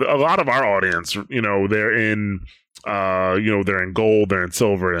lot of our audience, they're in they're in gold, they're in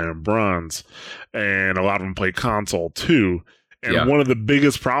silver, they're in bronze, and a lot of them play console too. And one of the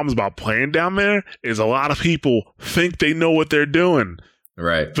biggest problems about playing down there is a lot of people think they know what they're doing,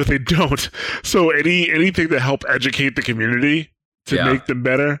 right? But they don't. So anything to help educate the community to make them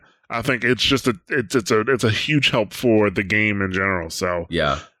better, I think it's just it's a huge help for the game in general. So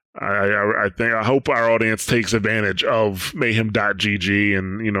yeah. I hope our audience takes advantage of mayhem.gg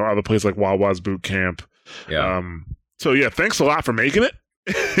and other places like Wawa's Boot Camp. Yeah. So yeah, thanks a lot for making it,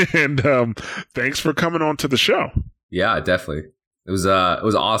 and thanks for coming on to the show. Yeah, definitely. It was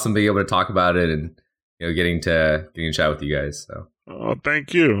awesome being able to talk about it and getting to chat with you guys. So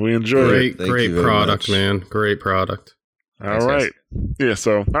thank you. We enjoyed it. Great product, man. Great product. All right. Yeah.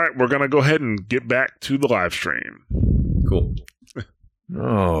 So all right, we're gonna go ahead and get back to the live stream. Cool.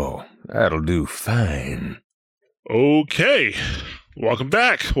 Oh, that'll do fine. Okay. Welcome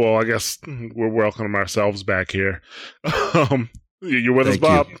back. Well, I guess we're welcoming ourselves back here. You're with us,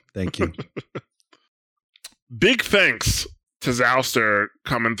 Bob? Thank you. Big thanks to Zouster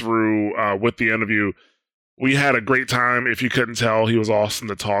coming through with the interview. We had a great time. If you couldn't tell, he was awesome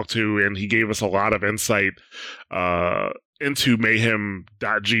to talk to, and he gave us a lot of insight into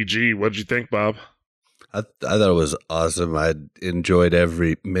mayhem.gg. What did you think, Bob? I thought it was awesome. I enjoyed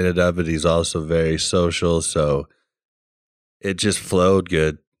every minute of it. He's also very social, so it just flowed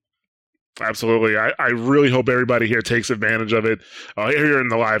good. Absolutely. I really hope everybody here takes advantage of it. Here in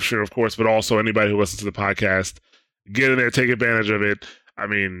the live stream, of course, but also anybody who listens to the podcast. Get in there, take advantage of it. I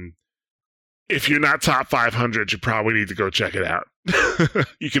mean, if you're not top 500, you probably need to go check it out.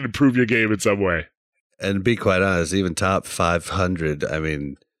 You can improve your game in some way. And to be quite honest, even top 500, I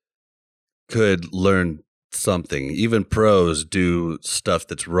mean, could learn something. Even pros do stuff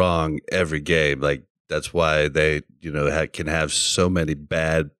that's wrong every game. Like, that's why they, can have so many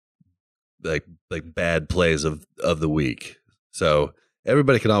bad, like bad plays of the week. So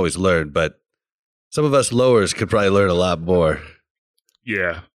everybody can always learn, but some of us lowers could probably learn a lot more.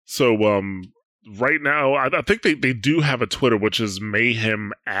 Yeah. So, right now, I think they do have a Twitter, which is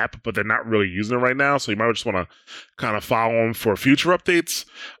Mayhem app, but they're not really using it right now. So you might just want to kind of follow them for future updates.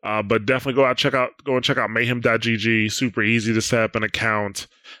 But definitely go and check out mayhem.gg. Super easy to set up an account.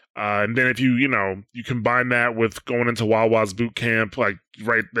 And then if you combine that with going into Wawa's boot camp,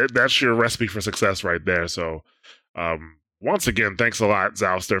 that's your recipe for success right there. So, once again, thanks a lot,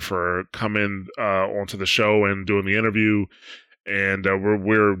 Zouster, for coming onto the show and doing the interview. And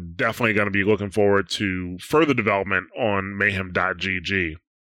we're definitely going to be looking forward to further development on mayhem.gg.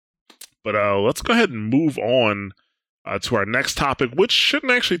 But let's go ahead and move on to our next topic, which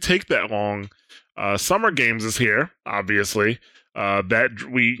shouldn't actually take that long. Summer Games is here, obviously.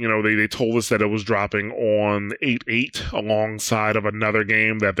 They told us that it was dropping on 8/8 alongside of another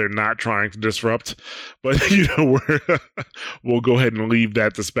game that they're not trying to disrupt. But we'll go ahead and leave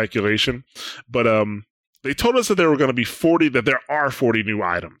that to speculation. But they told us that there were going to be 40, that there are 40 new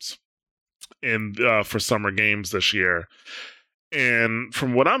items for Summer Games this year. And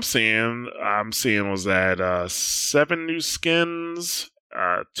from what I'm seeing was that 7 new skins,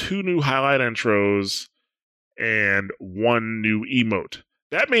 2 new highlight intros, and 1 new emote.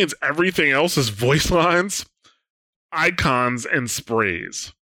 That means everything else is voice lines, icons, and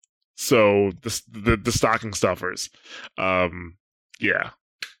sprays. So the stocking stuffers. Yeah.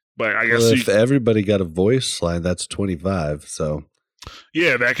 But I guess if everybody got a voice line, that's 25. So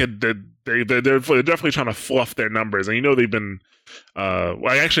yeah, they're definitely trying to fluff their numbers, and they've been. I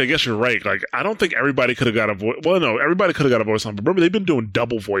guess you're right. Like, I don't think everybody could have got a voice. Well, no, everybody could have got a voice line, but remember, they've been doing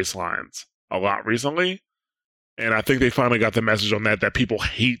double voice lines a lot recently, and I think they finally got the message on that people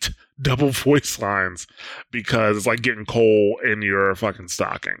hate double voice lines because it's like getting coal in your fucking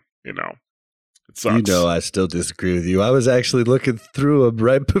stocking. It sucks. I still disagree with you. I was actually looking through them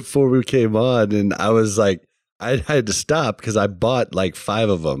right before we came on, and I was like, I had to stop because I bought like 5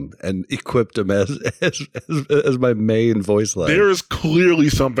 of them and equipped them as my main voice line. There is clearly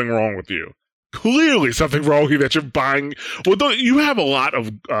something wrong with you. Clearly something wrong with you that you're buying. Well, you have a lot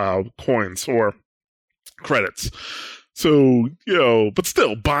of coins or credits. So, but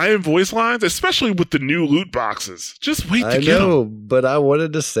still, buying voice lines, especially with the new loot boxes. Just wait to get them. I know, but I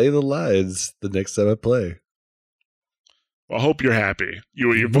wanted to say the lines the next time I play. Well, I hope you're happy.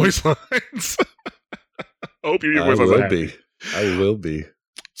 You and your voice lines. I hope your voice lines are happy. I will be.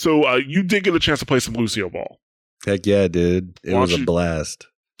 So, you did get a chance to play some Lucio Ball. Heck yeah, I did. It was a blast.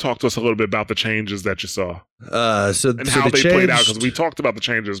 Talk to us a little bit about the changes that you saw. How they played out, because we talked about the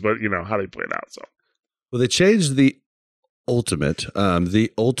changes, but how they played out. So, well, they changed the ultimate.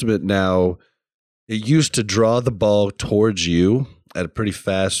 The ultimate now, it used to draw the ball towards you at a pretty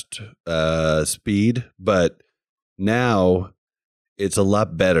fast speed, but now it's a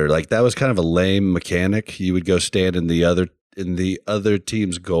lot better. Like, that was kind of a lame mechanic. You would go stand in the other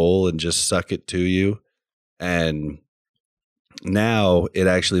team's goal and just suck it to you, and now it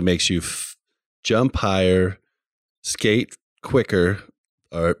actually makes you jump higher, skate quicker,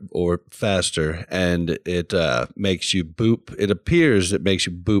 or faster, and it makes you boop. It appears it makes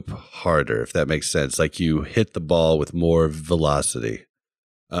you boop harder, if that makes sense. Like, you hit the ball with more velocity.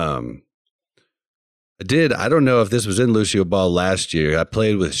 I don't know if this was in Lucio Ball last year. I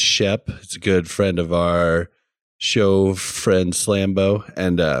played with Shep. It's a good friend of our show friend Slambo,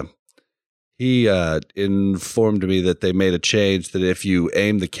 and he informed me that they made a change that if you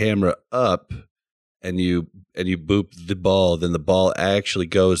aim the camera up and you boop the ball, then the ball actually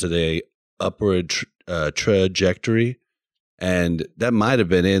goes at a upward trajectory. And that might have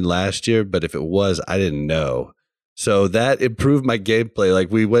been in last year, but if it was, I didn't know. So that improved my gameplay.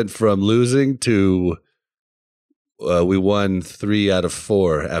 Like, we went from losing to we won 3 out of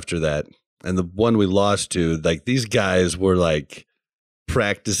 4 after that. And the one we lost to, like, these guys were like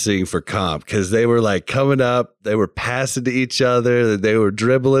practicing for comp because they were like coming up, they were passing to each other, they were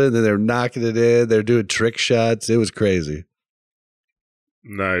dribbling, then they were knocking it in, they're doing trick shots. It was crazy.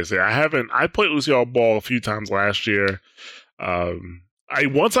 Nice. Yeah, I played Lucio Ball a few times last year.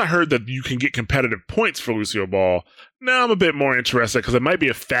 once I heard that you can get competitive points for Lucio Ball, now I'm a bit more interested because it might be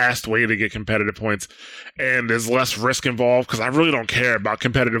a fast way to get competitive points, and there's less risk involved because I really don't care about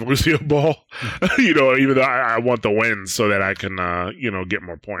competitive Lucio Ball, even though I want the wins so that I can, get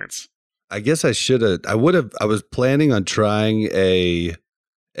more points. I guess I should have. I was planning on trying a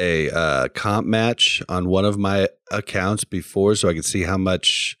comp match on one of my accounts before, so I could see how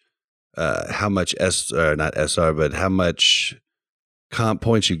much comp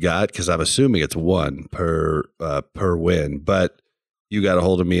points you got, because I'm assuming it's 1 per win. But you got a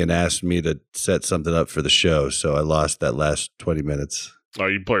hold of me and asked me to set something up for the show, so I lost that last 20 minutes. Oh,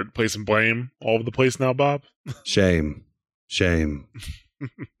 you placing blame all over the place now, Bob? Shame.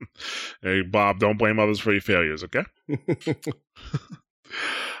 Hey, Bob, don't blame others for your failures, okay?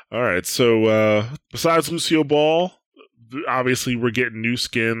 All right, so besides Lucio Ball, obviously we're getting new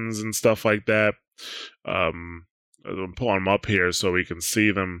skins and stuff like that. I'm pulling them up here so we can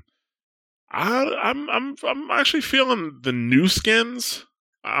see them. I'm actually feeling the new skins.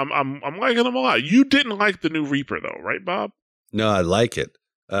 I'm liking them a lot. You didn't like the new Reaper though, right, Bob? No, I like it.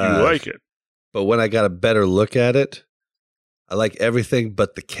 You like it, but when I got a better look at it, I like everything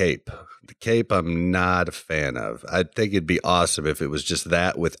but the cape. The cape I'm not a fan of. I think it'd be awesome if it was just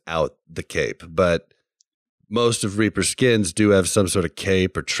that without the cape. But most of Reaper's skins do have some sort of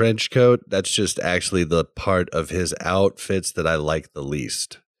cape or trench coat. That's just actually the part of his outfits that I like the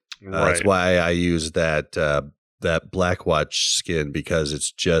least. Right. That's why I use that Blackwatch skin, because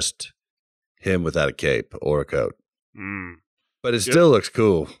it's just him without a cape or a coat. But it still looks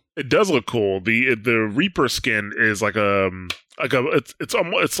cool. It does look cool. The Reaper skin is like it's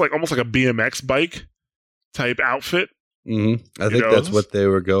almost like a BMX bike type outfit. I think that's what they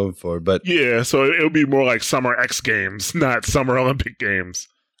were going for. But yeah, so it would be more like Summer X Games, not Summer Olympic Games.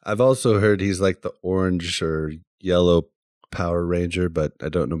 I've also heard he's like the orange or yellow Power Ranger, but I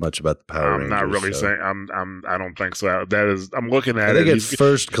don't know much about the Power Rangers. I'm not really saying. I don't think so. I'm looking at it. I think at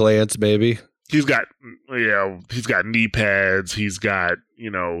first glance, maybe. He's got knee pads. He's got,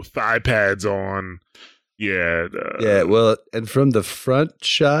 thigh pads on. Yeah. Well, and from the front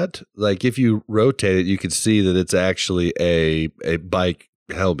shot, like if you rotate it, you can see that it's actually a bike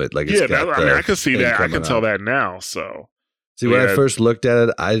helmet. Like it's I can see that. I can tell that now. So see, when I first looked at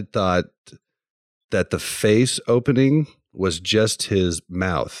it, I thought that the face opening was just his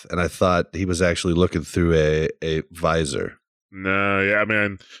mouth, and I thought he was actually looking through a visor. No, yeah, I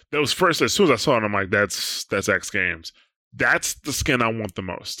mean, that was first. As soon as I saw it, I'm like, that's X Games. That's the skin I want the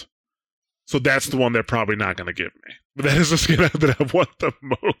most. So that's the one they're probably not going to give me. But that is the skin that I want the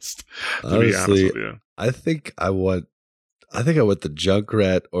most. Honestly, be honest with you. I think I want the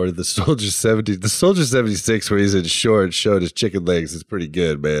Junkrat or the Soldier 70. The Soldier 76, where he's in short, showing his chicken legs, is pretty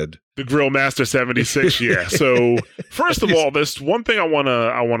good, man. The Grill Master 76, yeah. So first of all, there's one thing I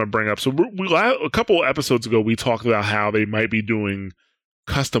wanna bring up. So a couple of episodes ago, we talked about how they might be doing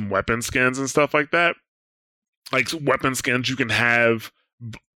custom weapon skins and stuff like that, like weapon skins you can have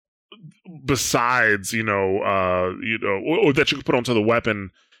besides, or that you can put onto the weapon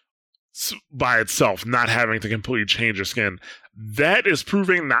by itself, not having to completely change your skin. That is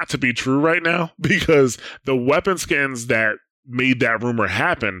proving not to be true right now, because the weapon skins that made that rumor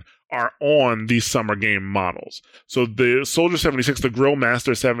happen are on these summer game models. So the Soldier 76, the Grill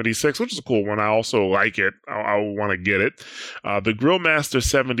Master 76, which is a cool one. I also like it. I want to get it. The Grill Master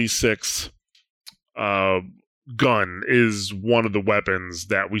 76 gun is one of the weapons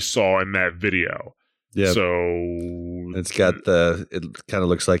that we saw in that video. Yeah. So it's got it kind of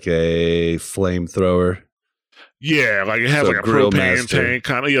looks like a flamethrower. Yeah, like it has like a propane tank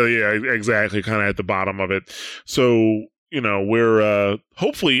kind of. Yeah, exactly. Kind of at the bottom of it. So, we're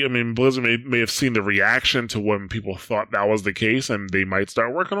hopefully, Blizzard may have seen the reaction to when people thought that was the case, and they might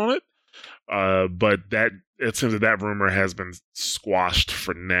start working on it. But it seems that rumor has been squashed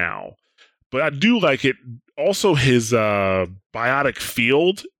for now. But I do like it. Also, his biotic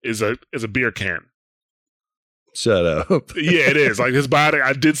field is a beer can. Shut up. Yeah, it is. Like his biotic,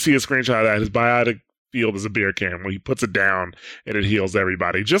 I did see a screenshot of that. His biotic field is a beer can where he puts it down and it heals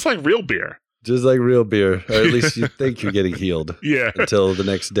everybody, just like real beer. Just like real beer, or at least you think you're getting healed. Yeah. Until the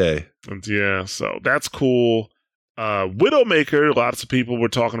next day. And yeah, so that's cool. Widowmaker, lots of people were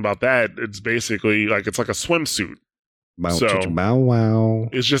talking about that. It's basically it's like a swimsuit. Wow.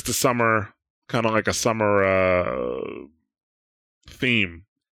 It's just a summer, kind of like a summer theme,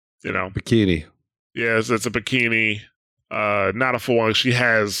 Bikini. Yes, it's a bikini. Not a full one. She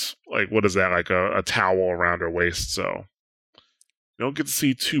has what is that? Like a towel around her waist, so you don't get to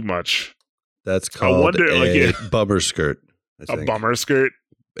see too much. That's called a bummer skirt. A bummer skirt?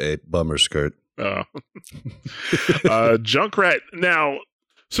 A bummer skirt. Junkrat. Now,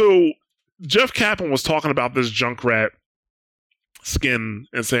 so Jeff Kaplan was talking about this Junkrat skin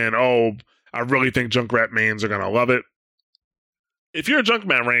and saying, "Oh, I really think Junkrat mains are gonna love it." If you're a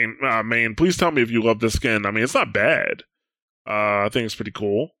Junkrat main, please tell me if you love this skin. I mean, it's not bad. I think it's pretty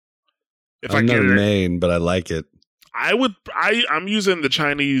cool. If I'm I get not a it, main, but I like it. I'm using the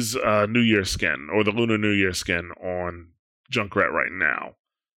Chinese New Year skin or the Lunar New Year skin on Junkrat right now.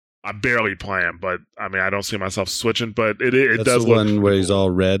 I barely play him, but I mean, I don't see myself switching. But it That's does the look one where cool. he's all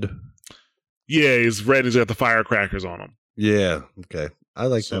red. Yeah, he's red. He's got the firecrackers on him. Yeah. Okay. I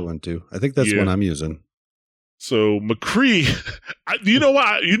like that one too. I think that's the one I'm using. So McCree, you know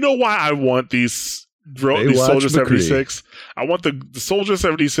why? You know why I want these Soldier 76? I want the Soldier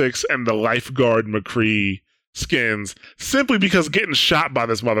 76 and the Lifeguard McCree skins simply because getting shot by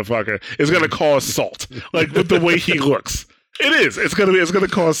this motherfucker is going to cause salt. Like with the way he looks, it is. It's going to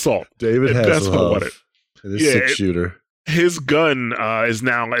cause salt. David That's what I Hasselhoff. wanted. It is 6-shooter. His gun is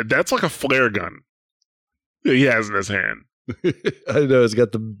now that's like a flare gun that he has in his hand. I know it's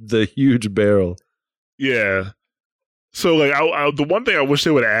got the huge barrel. Yeah. So like, the one thing I wish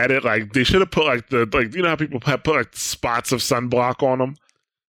they would have added, like they should have put like you know how people put like spots of sunblock on them.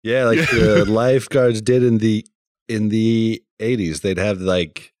 Yeah, like the lifeguards did in the 80s. They'd have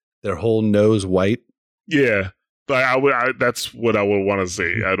like their whole nose white. Yeah, like that's what I would want to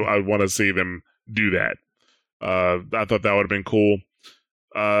see. I'd want to see them do that. I thought that would have been cool.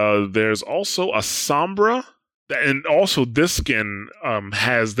 There's also a Sombra, and also this skin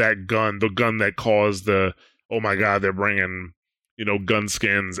has that gun, the gun that caused the oh my god, they're bringing gun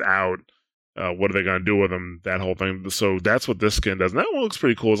skins out. What are they going to do with them? That whole thing. So that's what this skin does. And that one looks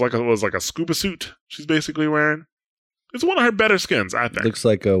pretty cool. It was like a scuba suit she's basically wearing. It's one of her better skins, I think. Looks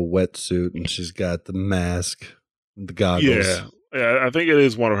like a wetsuit, and she's got the mask, the goggles. Yeah, I think it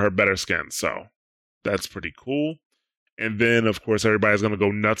is one of her better skins. So that's pretty cool. And then, of course, everybody's going to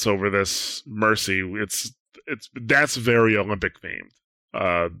go nuts over this Mercy. That's very Olympic themed.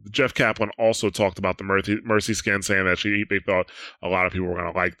 Jeff Kaplan also talked about the Mercy skin, saying that they thought a lot of people were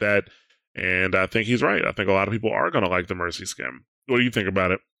going to like that. And I think he's right. I think a lot of people are going to like the Mercy skin. What do you think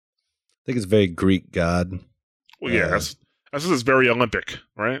about it? I think it's very Greek god. Well, yeah, that's just very Olympic,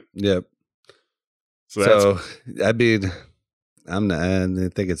 right? Yep. So I mean, I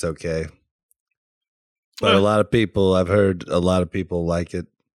think it's okay. But a lot of people, I've heard a lot of people like it.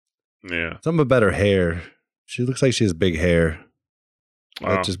 Yeah. Something about her hair. She looks like she has big hair.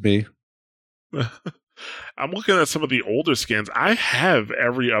 That's just me. I'm looking at some of the older skins. I have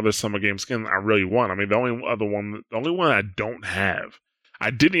every other Summer Game skin I really want. I mean, the only one I don't have. I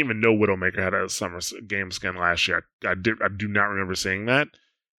didn't even know Widowmaker had a Summer Game skin last year. I do not remember seeing that.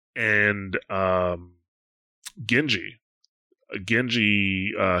 And Genji,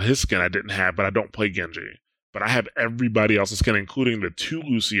 his skin I didn't have, but I don't play Genji. But I have everybody else's skin, including the 2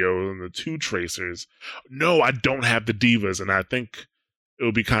 Lucios and the 2 Tracers. No, I don't have the Divas, and I think it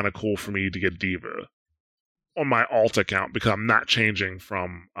would be kind of cool for me to get Diva on my alt account because I'm not changing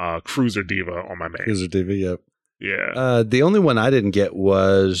from Cruiser Diva on my main. Cruiser Diva, yep. Yeah. The only one I didn't get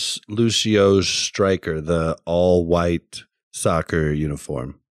was Lucio's Striker, the all-white soccer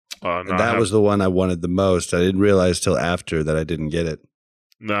uniform. No, that was the one I wanted the most. I didn't realize till after that I didn't get it.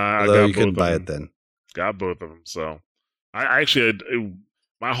 Nah, although you couldn't buy it then. Got both of them. So I actually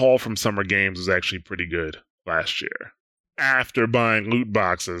my haul from Summer Games was actually pretty good last year after buying loot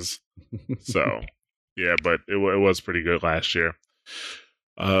boxes. So yeah, but it was pretty good last year.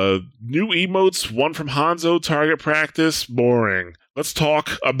 New emotes, one from Hanzo, target practice, boring. Let's talk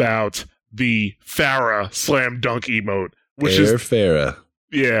about the Pharah slam dunk emote, which is Pharah.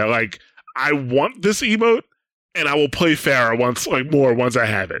 Yeah, like I want this emote, and I will play Pharah once I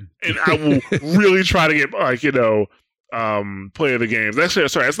have it, and I will really try to get play the games. Actually,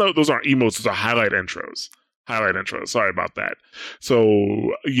 sorry, those aren't emotes; those are highlight intros. Sorry about that.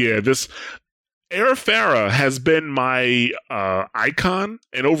 So yeah, this Air Pharah has been my icon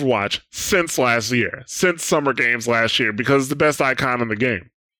in Overwatch since last year, since Summer Games last year, because it's the best icon in the game.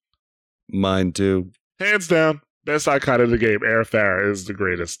 Mine too, hands down. Best icon in the game, Air Pharah is the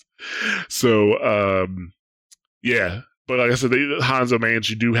greatest. So, yeah. But like I said, the Hanzo mains,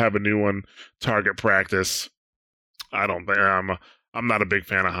 you do have a new one, target practice. I don't think I'm not a big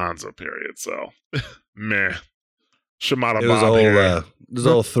fan of Hanzo, period. So, meh. Shimada Bob. There's a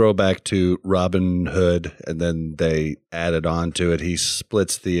whole throwback to Robin Hood, and then they added on to it. He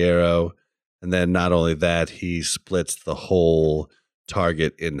splits the arrow, and then not only that, he splits the whole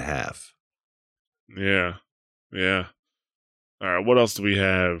target in half. Yeah. Yeah. All right. What else do we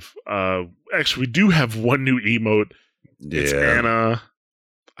have? Actually, we do have one new emote. Yeah. It's Anna.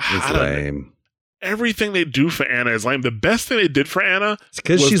 It's lame. everything they do for Anna is lame. The best thing they did for Anna It's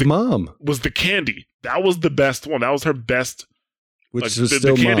because she's mom, was the candy. That was the best one. That was her best, which like, is the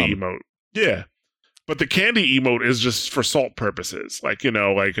still candy mom. emote. Yeah. But the candy emote is just for salt purposes. Like, you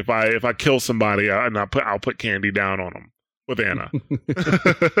know, like if I kill somebody I'll put candy down on them with Anna.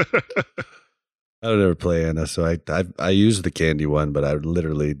 I don't ever play Anna, so I use the candy one, but I would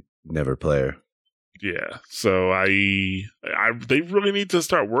literally never play her. Yeah. So they really need to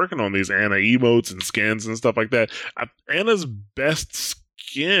start working on these Anna emotes and skins and stuff like that. Anna's best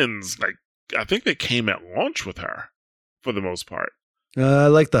skins, like, I think they came at launch with her for the most part. I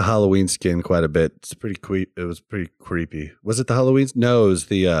like the Halloween skin quite a bit. It's pretty It was pretty creepy. Was it the Halloween? No, it was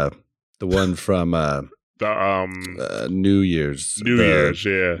the one from New Year's. New Year's,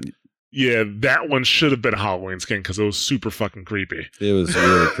 yeah. Yeah, that one should have been a Halloween skin because it was super fucking creepy. It was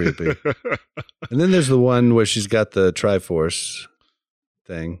really creepy. And then there's the one where she's got the Triforce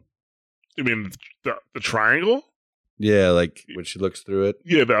thing. You mean the triangle? Yeah, like when she looks through it.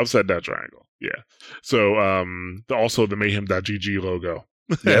 Yeah, the upside down triangle. Yeah. So also the Mayhem.gg logo,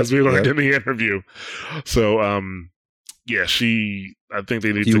 as we learned in the interview. So yeah, I think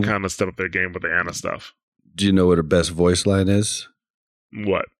they need to kind of step up their game with the Anna stuff. Do you know what her best voice line is?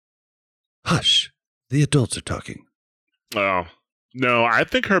 What? Hush, the adults are talking. Oh, no, I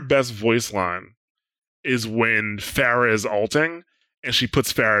think her best voice line is when Farrah is ulting and she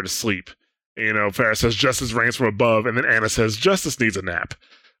puts Farrah to sleep. You know, Farrah says, "Justice reigns from above," and then Anna says, "Justice needs a nap."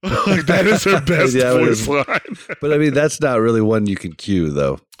 Like, that is her best voice line. But I mean, that's not really one you can cue,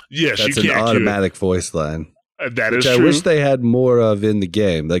 though. Yeah, that's an automatic voice line. That is true. I wish they had more of in the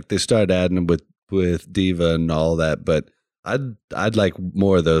game. Like, they started adding them with Diva and all that, but I'd like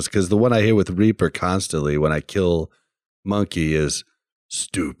more of those, because the one I hear with Reaper constantly when I kill Monkey is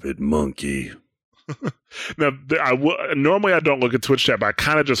 "stupid monkey." Now, normally I don't look at Twitch chat, but I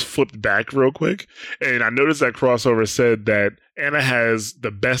kind of just flipped back real quick, and I noticed that Crossover said that Anna has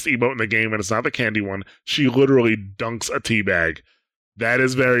the best emote in the game, and it's not the candy one. She literally dunks a teabag. That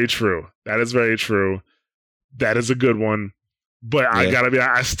is very true. That is very true. That is a good one. But yeah. I gotta be,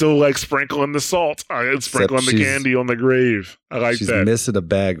 I still like sprinkling the salt. Sprinkling the candy on the grave. I like she's that. She's missing a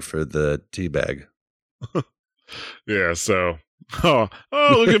bag for the tea bag. Yeah, so. Oh,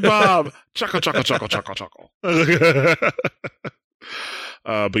 look at Bob. Chuckle, chuckle, chuckle, chuckle, chuckle.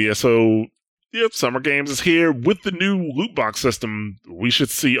 But yeah, so, yep, Summer Games is here. With the new loot box system, we should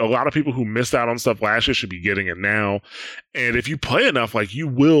see a lot of people who missed out on stuff last year should be getting it now. And if you play enough, like, you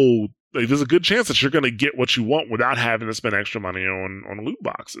will... Like, there's a good chance that you're going to get what you want without having to spend extra money on loot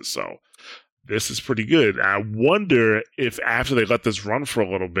boxes. So this is pretty good. I wonder if after they let this run for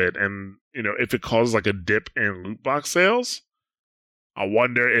a little bit and, you know, if it causes like a dip in loot box sales, I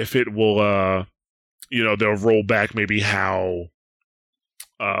wonder if it will, you know, they'll roll back maybe how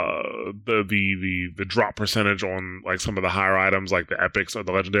the drop percentage on like some of the higher items like the epics or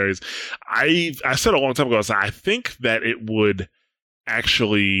the legendaries. I said a long time ago, I think that it would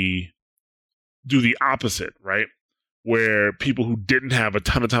actually do the opposite, right? Where people who didn't have a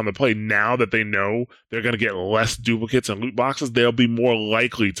ton of time to play, now that they know they're going to get less duplicates and loot boxes, they'll be more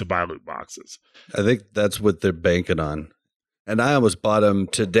likely to buy loot boxes. I think that's what they're banking on. And I almost bought them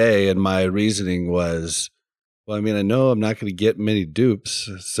today, and my reasoning was, well, I mean, I know I'm not going to get many dupes,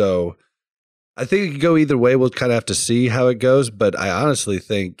 so I think it could go either way. We'll kind of have to see how it goes, but I honestly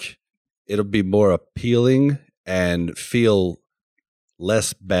think it'll be more appealing and feel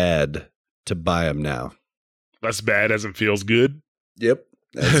less bad to buy them now. Less bad as in feels good? Yep.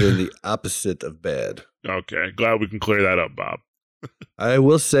 As in the opposite of bad. Okay. Glad we can clear that up, Bob. I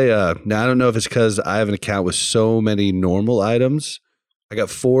will say, now I don't know if it's because I have an account with so many normal items. I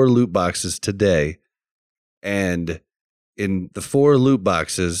got 4 loot boxes today. And in the 4 loot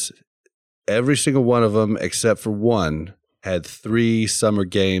boxes, every single one of them, except for one, had 3 Summer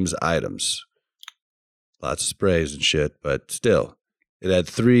Games items. Lots of sprays and shit, but still. It had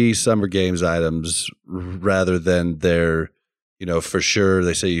 3 Summer Games items rather than their, you know, for sure.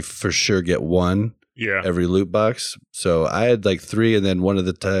 They say you for sure get 1 every loot box. So I had like 3, and then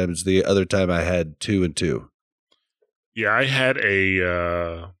the other time I had 2 and 2. Yeah, I had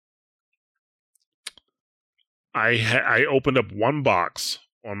I opened up 1 box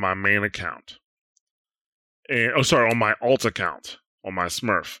on my main account. And on my alt account, on my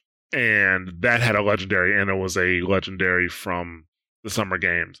Smurf. And that had a legendary, and it was a legendary from the Summer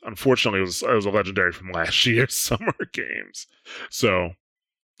Games. Unfortunately, it was a legendary from last year's Summer Games. So,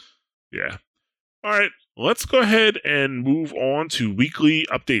 yeah. All right, let's go ahead and move on to weekly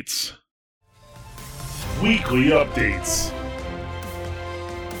updates. Weekly updates.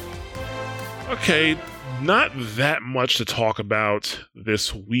 Okay, not that much to talk about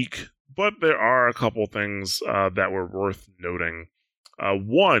this week, but there are a couple things that were worth noting.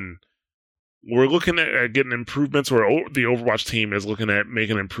 One, we're looking at getting improvements, or the Overwatch team is looking at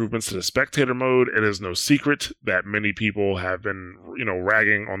making improvements to the spectator mode. It is no secret that many people have been,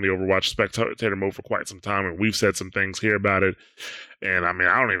 ragging on the Overwatch spectator mode for quite some time, and we've said some things here about it. And I mean,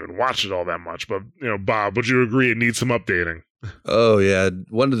 I don't even watch it all that much, but Bob, would you agree it needs some updating? Oh yeah,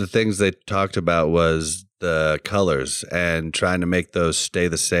 one of the things they talked about was the colors and trying to make those stay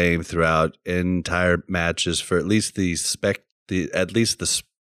the same throughout entire matches for at least the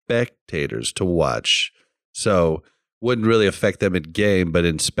spectators to watch. So wouldn't really affect them in game, but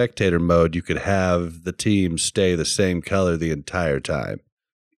in spectator mode, you could have the team stay the same color the entire time,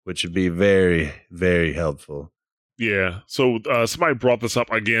 which would be very, very helpful. Yeah. So somebody brought this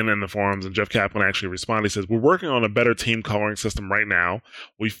up again in the forums, and Jeff Kaplan actually responded. He says, "We're working on a better team coloring system right now.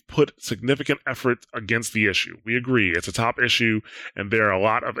 We've put significant effort against the issue. We agree it's a top issue, and there are a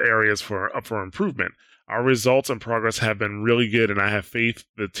lot of areas for improvement. Our results and progress have been really good, and I have faith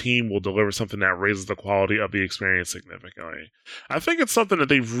the team will deliver something that raises the quality of the experience significantly." I think it's something that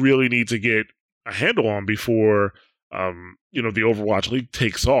they really need to get a handle on before the Overwatch League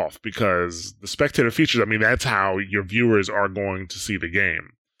takes off, because the spectator features, I mean, that's how your viewers are going to see the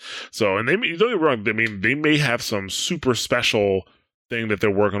game. So, and don't get me wrong, I mean, they may have some super special thing that they're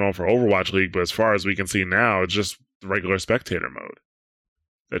working on for Overwatch League, but as far as we can see now, it's just the regular spectator mode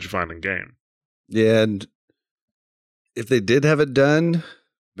that you find in game. Yeah, and if they did have it done,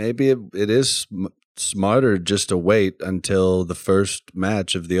 maybe it is smarter just to wait until the first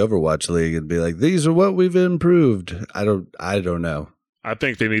match of the Overwatch League and be like, these are what we've improved. I don't know. I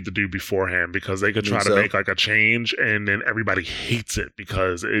think they need to do beforehand, because they could try to make like a change and then everybody hates it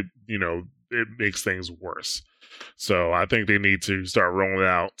because it makes things worse. So I think they need to start rolling it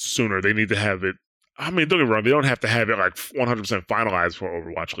out sooner. They need to have it. I mean, don't get me wrong, they don't have to have it like 100% finalized for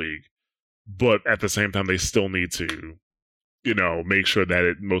Overwatch League, but at the same time, they still need to, make sure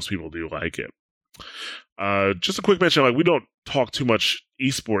that most people do like it. Just a quick mention, like, we don't talk too much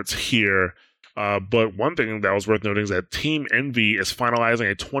esports here, but one thing that was worth noting is that Team Envy is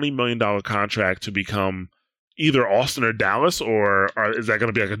finalizing a $20 million contract to become either Austin or Dallas, or is that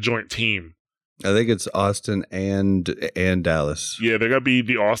going to be like a joint team? I think it's Austin and Dallas. Yeah, they're going to be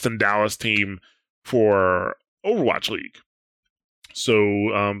the Austin-Dallas team for Overwatch League. So,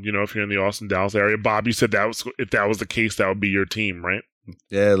 if you're in the Austin-Dallas area, Bob, you said if that was the case, that would be your team, right?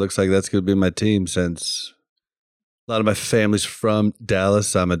 Yeah, it looks like that's going to be my team, since a lot of my family's from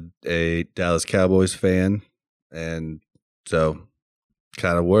Dallas. I'm a Dallas Cowboys fan, and so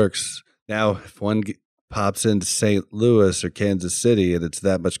kind of works. Now, if one pops into St. Louis or Kansas City and it's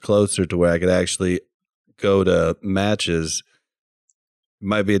that much closer to where I could actually go to matches, it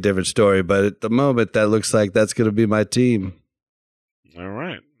might be a different story. But at the moment, that looks like that's going to be my team. All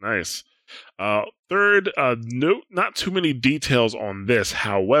right, nice. Third, not too many details on this.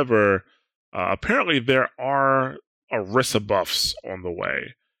 However, apparently there are Orisa buffs on the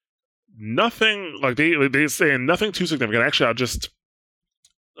way. Nothing, like they saying nothing too significant. Actually, I'll just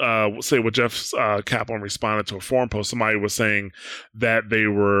say what Jeff Kaplan responded to a forum post. Somebody was saying that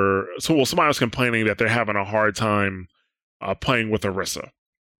somebody was complaining that they're having a hard time playing with Orisa,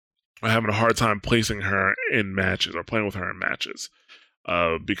 or having a hard time placing her in matches, or playing with her in matches.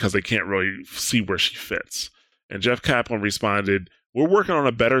 Because they can't really see where she fits. And Jeff Kaplan responded, "We're working on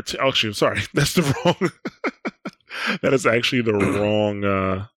a better..." Actually, I'm sorry. That's the wrong... that is actually the wrong...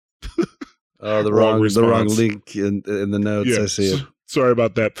 the wrong link in the notes. Yeah, I see it. Sorry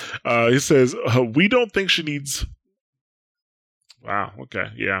about that. He says, "We don't think she needs..." Wow,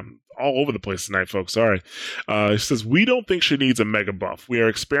 okay. Yeah, I'm all over the place tonight, folks. Sorry. He says, "We don't think she needs a mega buff. We are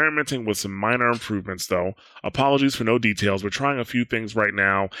experimenting with some minor improvements, though. Apologies for no details. We're trying a few things right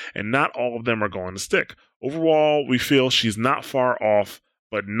now, and not all of them are going to stick. Overall, we feel she's not far off,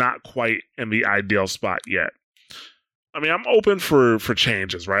 but not quite in the ideal spot yet." I mean, I'm open for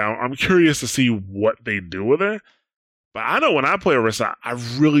changes, right? I'm curious to see what they do with her. But I know when I play Orisa, I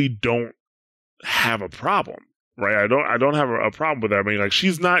really don't have a problem. Right, I don't have a problem with that. I mean, like,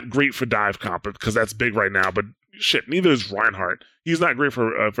 she's not great for dive comp because that's big right now. But shit, neither is Reinhardt. He's not great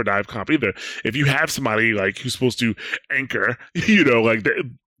for dive comp either. If you have somebody like who's supposed to anchor, like the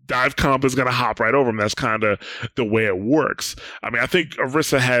dive comp is gonna hop right over him. That's kind of the way it works. I mean, I think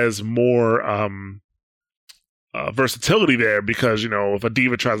Orisa has more versatility there, because if a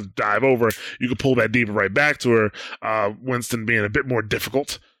diva tries to dive over, you can pull that diva right back to her. Winston being a bit more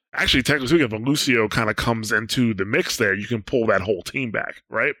difficult. Actually, technically speaking, if a Lucio kind of comes into the mix there, you can pull that whole team back,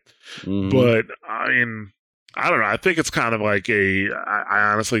 right? Mm-hmm. But, I mean, I don't know. I think it's kind of like I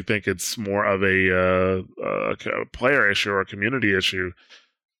honestly think it's more of a player issue or a community issue.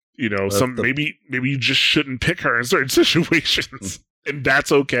 You know, Well, some maybe you just shouldn't pick her in certain situations, and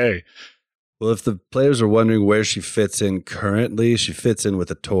that's okay. Well, if the players are wondering where she fits in currently, she fits in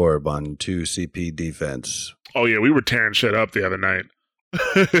with a Torb on 2 CP defense. Oh yeah, we were tearing shit up the other night.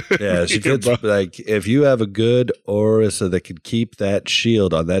 Yeah, she fits like if you have a good Orisa that can keep that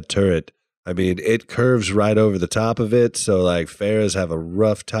shield on that turret. I mean, it curves right over the top of it, so like Pharahs have a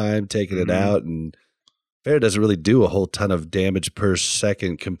rough time taking it out, and Pharah doesn't really do a whole ton of damage per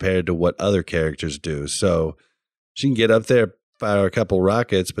second compared to what other characters do. So she can get up there, fire a couple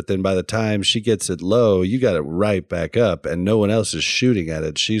rockets, but then by the time she gets it low, you got it right back up, and no one else is shooting at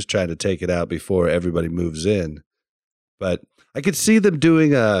it. She's trying to take it out before everybody moves in. But I could see them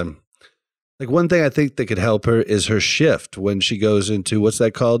doing like one thing I think that could help her is her shift when she goes into, what's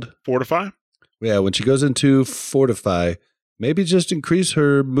that called? Fortify? Yeah, when she goes into Fortify, maybe just increase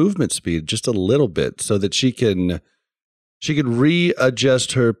her movement speed just a little bit so that she can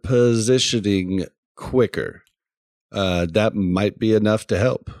readjust her positioning quicker. That might be enough to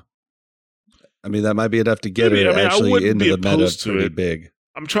help. I mean, that might be enough to get her actually into the meta pretty big.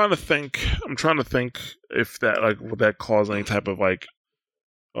 I'm trying to think if that like would that cause any type of like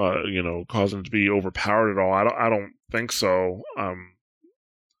cause them to be overpowered at all. I don't think so.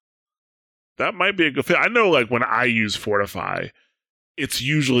 That might be a good fit. I know like when I use Fortify, it's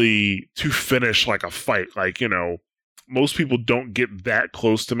usually to finish like a fight. Like, most people don't get that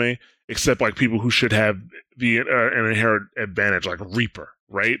close to me, except like people who should have an inherent advantage, like Reaper,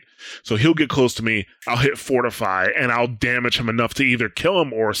 right? So he'll get close to me, I'll hit Fortify, and I'll damage him enough to either kill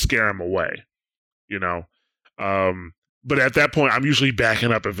him or scare him away, But at that point, I'm usually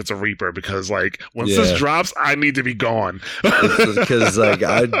backing up if it's a Reaper because, like, once this drops, I need to be gone. Because, like,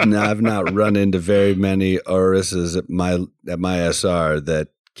 I've not run into very many Orisas at my SR that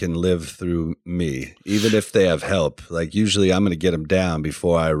can live through me, even if they have help. Like, usually I'm going to get them down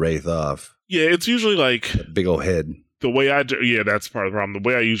before I wraith off. Yeah, it's usually like that big old head. The way I do, that's part of the problem. The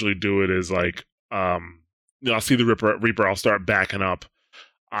way I usually do it is like, I'll see the Reaper, I'll start backing up.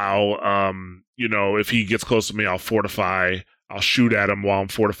 I'll, if he gets close to me, I'll fortify. I'll shoot at him while I'm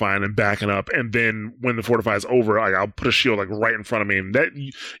fortifying and backing up. And then when the fortify is over, I'll put a shield like right in front of me. And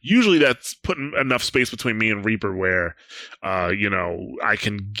that's putting enough space between me and Reaper where, I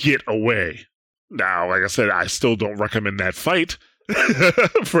can get away. Now, like I said, I still don't recommend that fight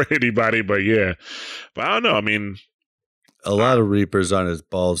for anybody, but yeah. But I don't know. I mean, a lot of Reapers aren't as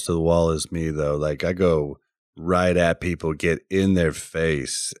balls to the wall as me, though. Like, I go right at people, get in their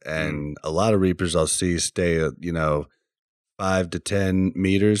face, and a lot of Reapers I'll see stay, 5 to 10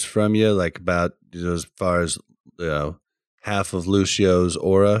 meters from you, like about as far as half of Lucio's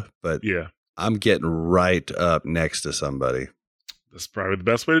aura. But yeah, I'm getting right up next to somebody. That's probably the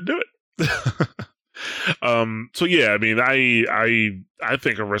best way to do it. So yeah, I mean, I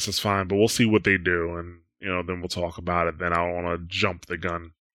think Orisa's fine, but we'll see what they do, and then we'll talk about it. Then I don't want to jump the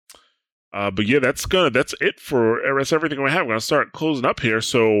gun. But yeah, that's it for everything we have. We're gonna start closing up here.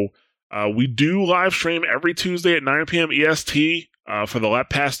 So we do live stream every Tuesday at 9 p.m. EST. For the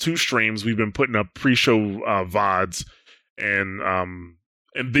past 2 streams, we've been putting up pre-show VODs, and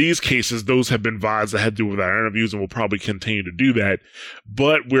in these cases, those have been VODs that had to do with our interviews, and we'll probably continue to do that.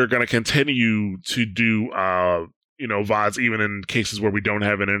 But we're going to continue to do VODs even in cases where we don't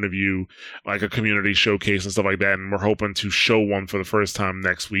have an interview, like a community showcase and stuff like that. And we're hoping to show one for the first time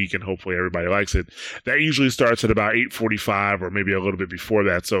next week, and hopefully everybody likes it. That usually starts at about 8:45 or maybe a little bit before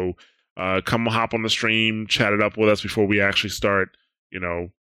that. So come hop on the stream, chat it up with us before we actually start, the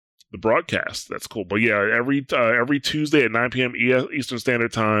broadcast. That's cool. But yeah, every Tuesday at 9 p.m. Eastern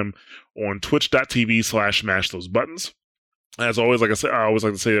Standard Time on twitch.tv/mashthosebuttons. As always, like I said, I always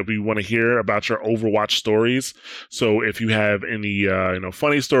like to say that we want to hear about your Overwatch stories. So if you have any,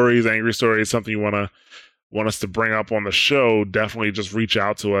 funny stories, angry stories, something you want us to bring up on the show, definitely just reach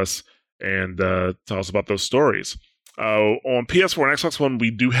out to us and tell us about those stories. On PS4 and Xbox One,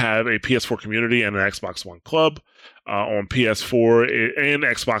 we do have a PS4 community and an Xbox One club. On PS4 and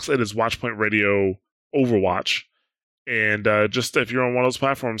Xbox, it is Watchpoint Radio Overwatch. And just if you're on one of those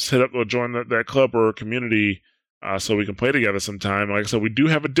platforms, hit up or join that club or community so we can play together sometime. Like I said, we do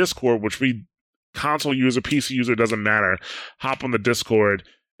have a Discord, which console user, PC user, doesn't matter. Hop on the Discord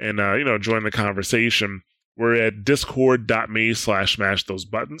and join the conversation. We're at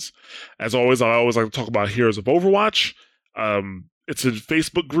discord.me/mashthosebuttons. As always, I always like to talk about Heroes of Overwatch. It's a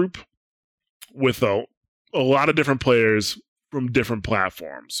Facebook group with a lot of different players from different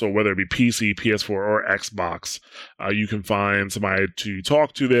platforms. So whether it be PC, PS4, or Xbox, you can find somebody to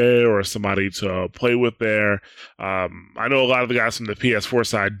talk to there or somebody to play with there. I know a lot of the guys from the PS4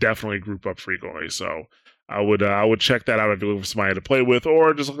 side definitely group up frequently. So I would check that out if you're looking for somebody to play with,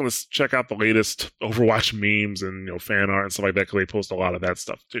 or just looking to check out the latest Overwatch memes and fan art and stuff like that, because they post a lot of that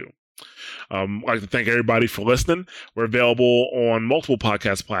stuff too. I'd like to thank everybody for listening. We're available on multiple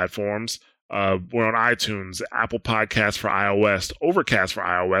podcast platforms. We're on iTunes, Apple Podcasts for iOS, Overcast for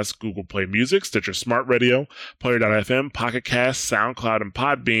iOS, Google Play Music, Stitcher Smart Radio, Player.fm, Pocket Cast, SoundCloud, and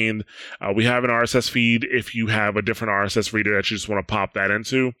Podbean. We have an RSS feed. If you have a different RSS reader that you just want to pop that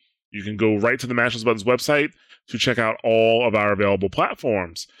into, you can go right to the Mash Those Buttons website to check out all of our available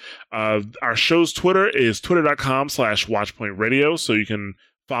platforms. Our show's Twitter is twitter.com/WatchPointRadio, so you can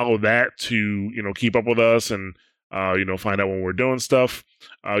follow that to keep up with us and find out when we're doing stuff.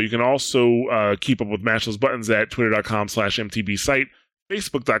 You can also keep up with Mash Those Buttons at twitter.com/MTBsite,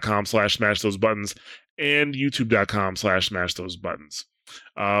 facebook.com/SmashThoseButtons, and youtube.com/SmashThoseButtons.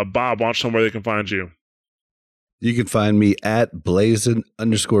 Bob, why don't you tell them where they can find you? You can find me at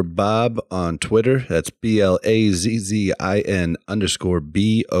Blazin_Bob on Twitter. That's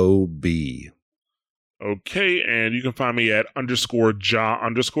BLAZZIN_BOB. Okay, and you can find me at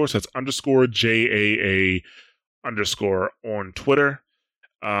 _JA_, so that's _JAA_ on Twitter.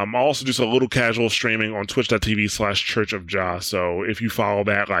 I'll also do some little casual streaming on twitch.tv/Church of Ja. So if you follow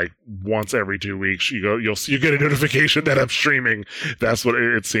that like once every 2 weeks, you get a notification that I'm streaming. That's what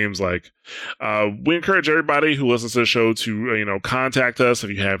it seems like. We encourage everybody who listens to the show to contact us if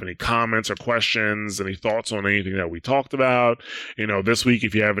you have any comments or questions, any thoughts on anything that we talked about. This week,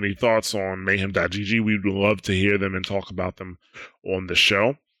 if you have any thoughts on mayhem.gg, we'd love to hear them and talk about them on the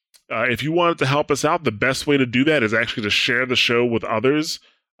show. If you wanted to help us out, the best way to do that is actually to share the show with others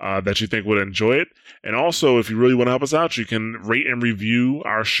that you think would enjoy it. And also, if you really want to help us out, you can rate and review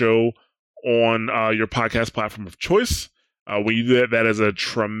our show on your podcast platform of choice. When you do that is a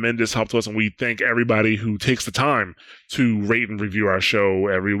tremendous help to us, and we thank everybody who takes the time to rate and review our show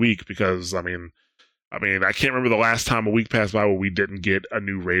every week, because, I can't remember the last time a week passed by where we didn't get a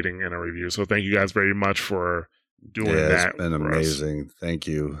new rating and a review. So thank you guys very much for doing that. It's been amazing. Thank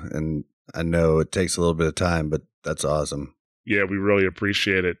you. And I know it takes a little bit of time, but that's awesome. Yeah, we really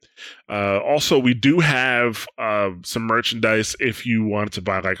appreciate it. Also, we do have some merchandise if you want to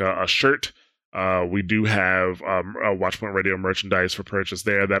buy like a shirt. We do have a Watchpoint Radio merchandise for purchase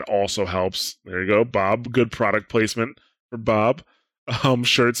there. That also helps. There you go, Bob. Good product placement for Bob.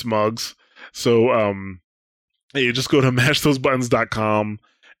 Shirts, mugs. So you just go to mashthosebuttons.com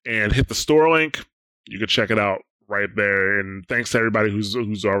and hit the store link. You can check it out right there. And thanks to everybody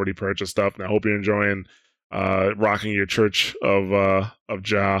who's already purchased stuff. And I hope you're enjoying rocking your Church of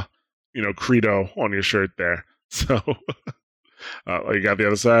Ja, credo on your shirt there. So you got the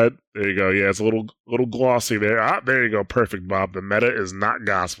other side. There you go. Yeah, it's a little glossy there. There you go. Perfect, Bob. The meta is not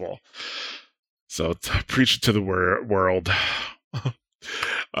gospel. So preach it to the world.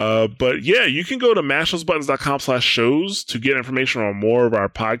 But yeah, you can go to mashthosebuttons.com/shows to get information on more of our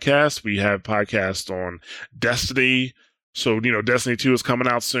podcasts. We have podcasts on Destiny. So, Destiny 2 is coming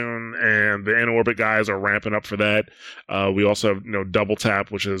out soon, and the Inner Orbit guys are ramping up for that. We also have, Double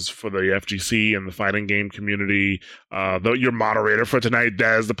Tap, which is for the FGC and the fighting game community. Your moderator for tonight,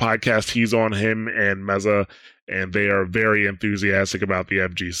 Daz, the podcast, he's on, him and Meza, and they are very enthusiastic about the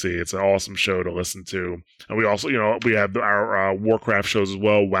FGC. It's an awesome show to listen to. And we also, we have our Warcraft shows as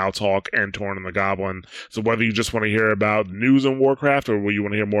well, WoW Talk and Torn and the Goblin. So whether you just want to hear about news on Warcraft or you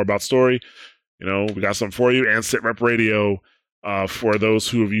want to hear more about story, we got something for you. And Sit Rep Radio for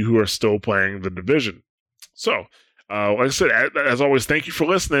those of you who are still playing The Division. So, like I said, as always, thank you for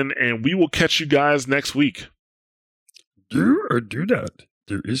listening, and we will catch you guys next week. Do or do not.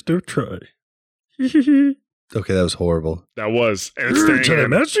 There is no try. Okay, that was horrible. That was. And it's staying in.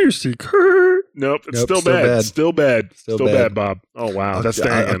 That's your secret. Nope, it's still bad. Still bad. Still bad, Bob. Oh, wow. That's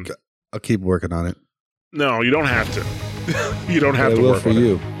staying in. I'll keep working on it. No, you don't have to. You don't have to work for on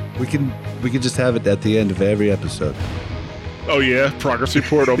you. it. We can just have it at the end of every episode. Oh, yeah? Progress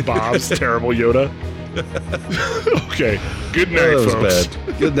report on Bob's terrible Yoda? Okay. Good night, that was folks.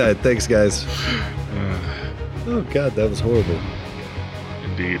 Bad. Good night. Thanks, guys. Oh, God, that was horrible.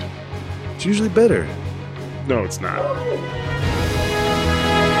 Indeed. It's usually better. No, it's not.